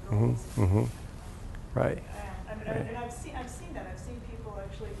set of Mm-hmm. goals. Mm-hmm. Right. I mean, and I've seen that. I've seen people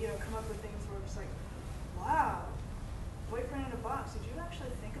actually, come up with things where it's like, wow, boyfriend in a box. Did you actually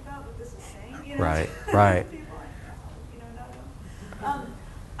think about what this is saying? Right. Right. People like, no.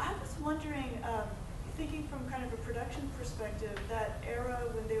 I was wondering, thinking from kind of a production perspective, that era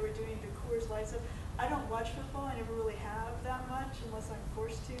when they were doing the Coors Light stuff. I don't watch football. I never really have that much unless I'm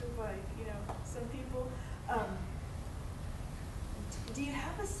forced to by some people. Do you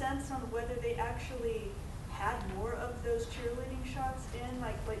have a sense on whether they actually had more of those cheerleading shots in?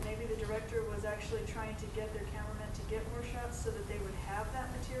 Like maybe the director was actually trying to get their cameramen to get more shots so that they would have that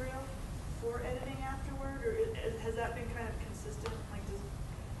material for editing afterward? Or has that been kind of consistent? Like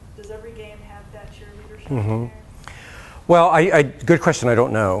does every game have that cheerleader shot in there? Well, good question. I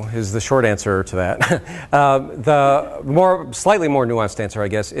don't know is the short answer to that. The slightly more nuanced answer, I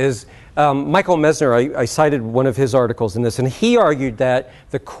guess, is Michael Mesner. I cited one of his articles in this, and he argued that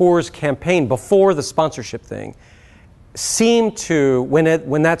the Coors campaign before the sponsorship thing seemed to, when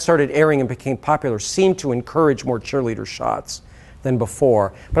that started airing and became popular, seemed to encourage more cheerleader shots than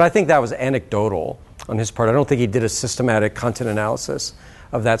before. But I think that was anecdotal on his part. I don't think he did a systematic content analysis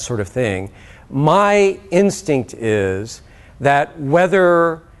of that sort of thing. My instinct is that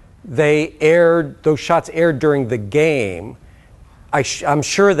whether those shots aired during the game, I'm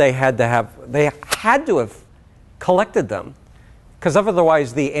sure they had to have collected them, because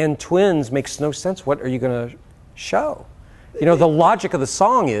otherwise the and twins makes no sense. What are you going to show? The logic of the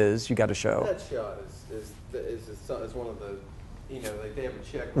song is you got to show. That shot is one of the, they have a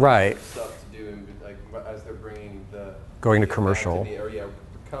checklist right. of stuff to do, as they're bringing going to commercial.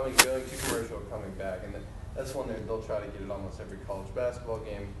 Going to commercial, coming back, and that's one they'll try to get it almost every college basketball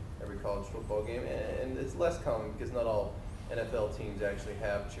game, every college football game, and it's less common because not all NFL teams actually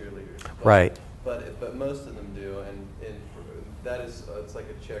have cheerleaders. Right. But most of them do, and that is it's like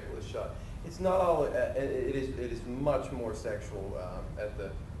a checklist shot. It's not all. It is much more sexual at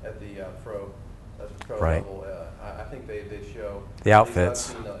the pro right. level. I think they show the outfits.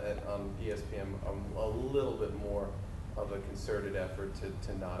 I've seen on ESPN a little bit more of a concerted effort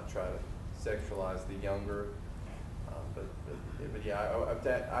to not try to sexualize the younger. But yeah,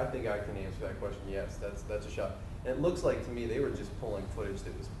 I think I can answer that question. Yes, that's a shot. And it looks like to me they were just pulling footage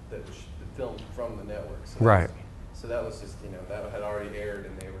that was filmed from the network. So right. So that was just that had already aired,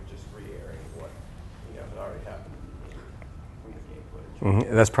 and they were just re-airing what had already happened from the game footage.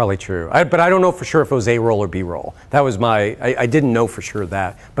 Mm-hmm. That's probably true. But I don't know for sure if it was A-roll or B-roll. That was I didn't know for sure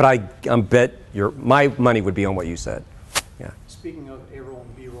that. But I bet my money would be on what you said. Yeah. Speaking of A-roll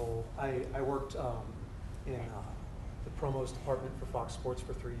and B-roll, I worked in the promos department for Fox Sports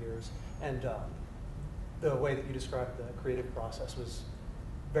for 3 years, and the way that you described the creative process was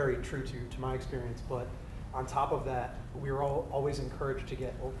very true to my experience. But on top of that, we were always encouraged to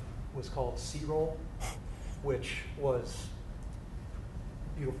get what was called C-roll, which was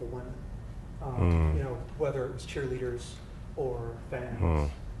beautiful women, whether it was cheerleaders or fans.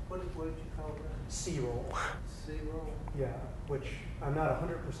 What did you call that? C-roll. C-roll? Yeah, which I'm not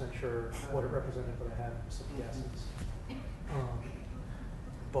 100% sure what it represented, but I had some guesses.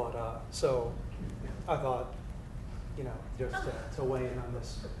 So I thought, just to weigh in on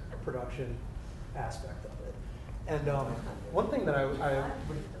this production aspect of it. And one thing that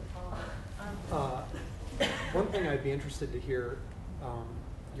one thing I'd be interested to hear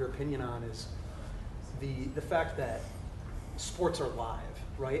your opinion on is the fact that sports are live,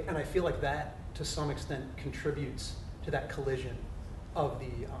 right? And I feel like that, to some extent, contributes to that collision of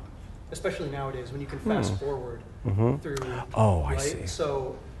the, especially nowadays when you can fast forward through. Oh, right? I see.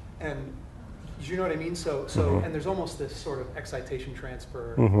 So, and you know what I mean? So, and there's almost this sort of excitation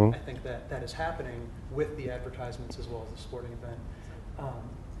transfer. I think that is happening with the advertisements as well as the sporting event.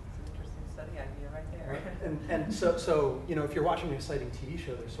 Interesting study idea right there. Right? And so if you're watching an exciting TV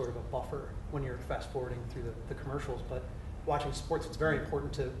show, there's sort of a buffer when you're fast forwarding through the commercials. But watching sports, it's very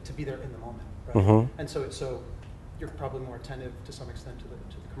important to be there in the moment, right? And so you're probably more attentive to some extent to the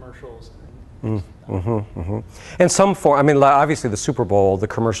commercials. And some form. I mean, obviously the Super Bowl, the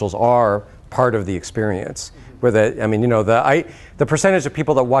commercials are part of the experience. Where the percentage of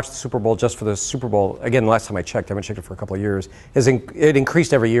people that watch the Super Bowl just for the Super Bowl, again, last time I checked, I haven't checked it for a couple of years, it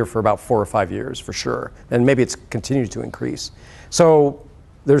increased every year for about 4 or 5 years for sure, and maybe it's continued to increase. So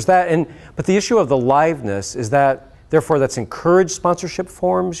there's that, but the issue of the liveness is that therefore that's encouraged sponsorship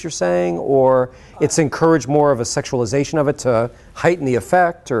forms, you're saying? Or it's encouraged more of a sexualization of it to heighten the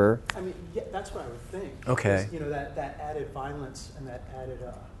effect, or? I mean, yeah, that's what I would think. Okay. Because, that added violence and that added,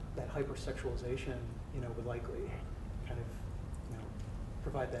 that hypersexualization, would likely kind of,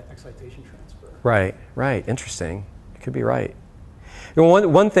 provide that excitation transfer. Right, right. Interesting. You could be right.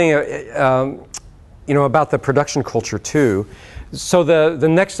 One thing, about the production culture too. So the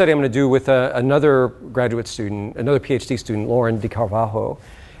next study I'm going to do with another graduate student, another PhD student, Lauren Di Carvalho,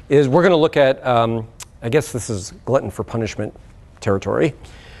 is we're going to look at, I guess this is glutton for punishment territory.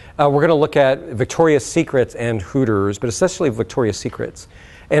 We're going to look at Victoria's Secret and Hooters, but especially Victoria's Secret's.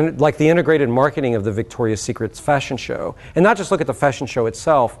 And like the integrated marketing of the Victoria's Secret's fashion show. And not just look at the fashion show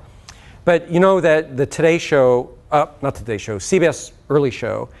itself, but that the Today Show, not Today Show, CBS Early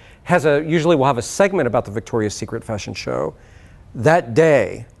Show, usually will have a segment about the Victoria's Secret fashion show that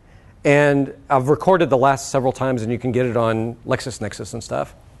day. And I've recorded the last several times, and you can get it on LexisNexis and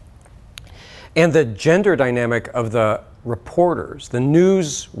stuff. And the gender dynamic of the reporters, the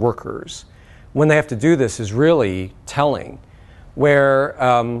news workers, when they have to do this is really telling, where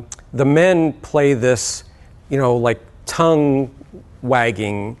the men play this, like tongue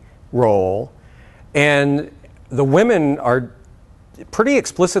wagging role, and the women are pretty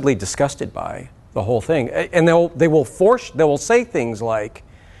explicitly disgusted by the whole thing, and they will say things like,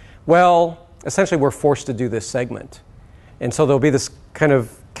 well, essentially we're forced to do this segment, and so there'll be this kind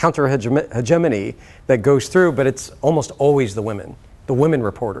of counter hegemony that goes through, but it's almost always the women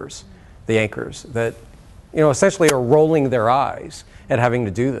reporters, the anchors that essentially are rolling their eyes at having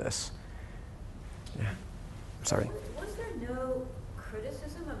to do this. Yeah, sorry. Was there no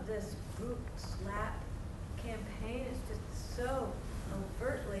criticism of this Brut slap campaign? It's just so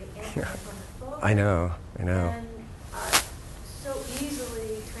overtly anti-homophobic. I know. And so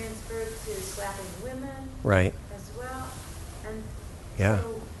easily transferred to slapping women. Right. As well. And yeah.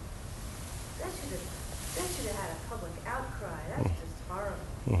 So that should have had a public outcry. That's just horrible.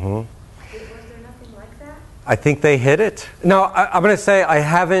 Mm-hmm. I think they hit it. No, I'm going to say I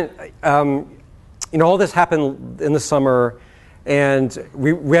haven't, all this happened in the summer, and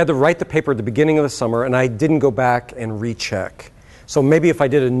we had to write the paper at the beginning of the summer, and I didn't go back and recheck. So maybe if I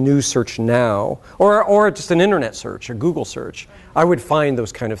did a news search now, or just an internet search, a Google search, I would find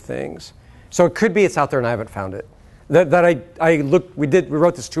those kind of things. So it could be it's out there and I haven't found it. We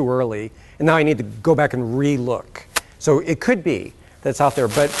wrote this too early, and now I need to go back and re-look. So it could be that's out there,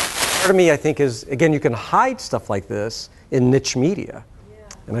 but part of me, I think, is, again, you can hide stuff like this in niche media. Yeah.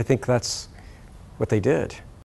 And I think that's what they did.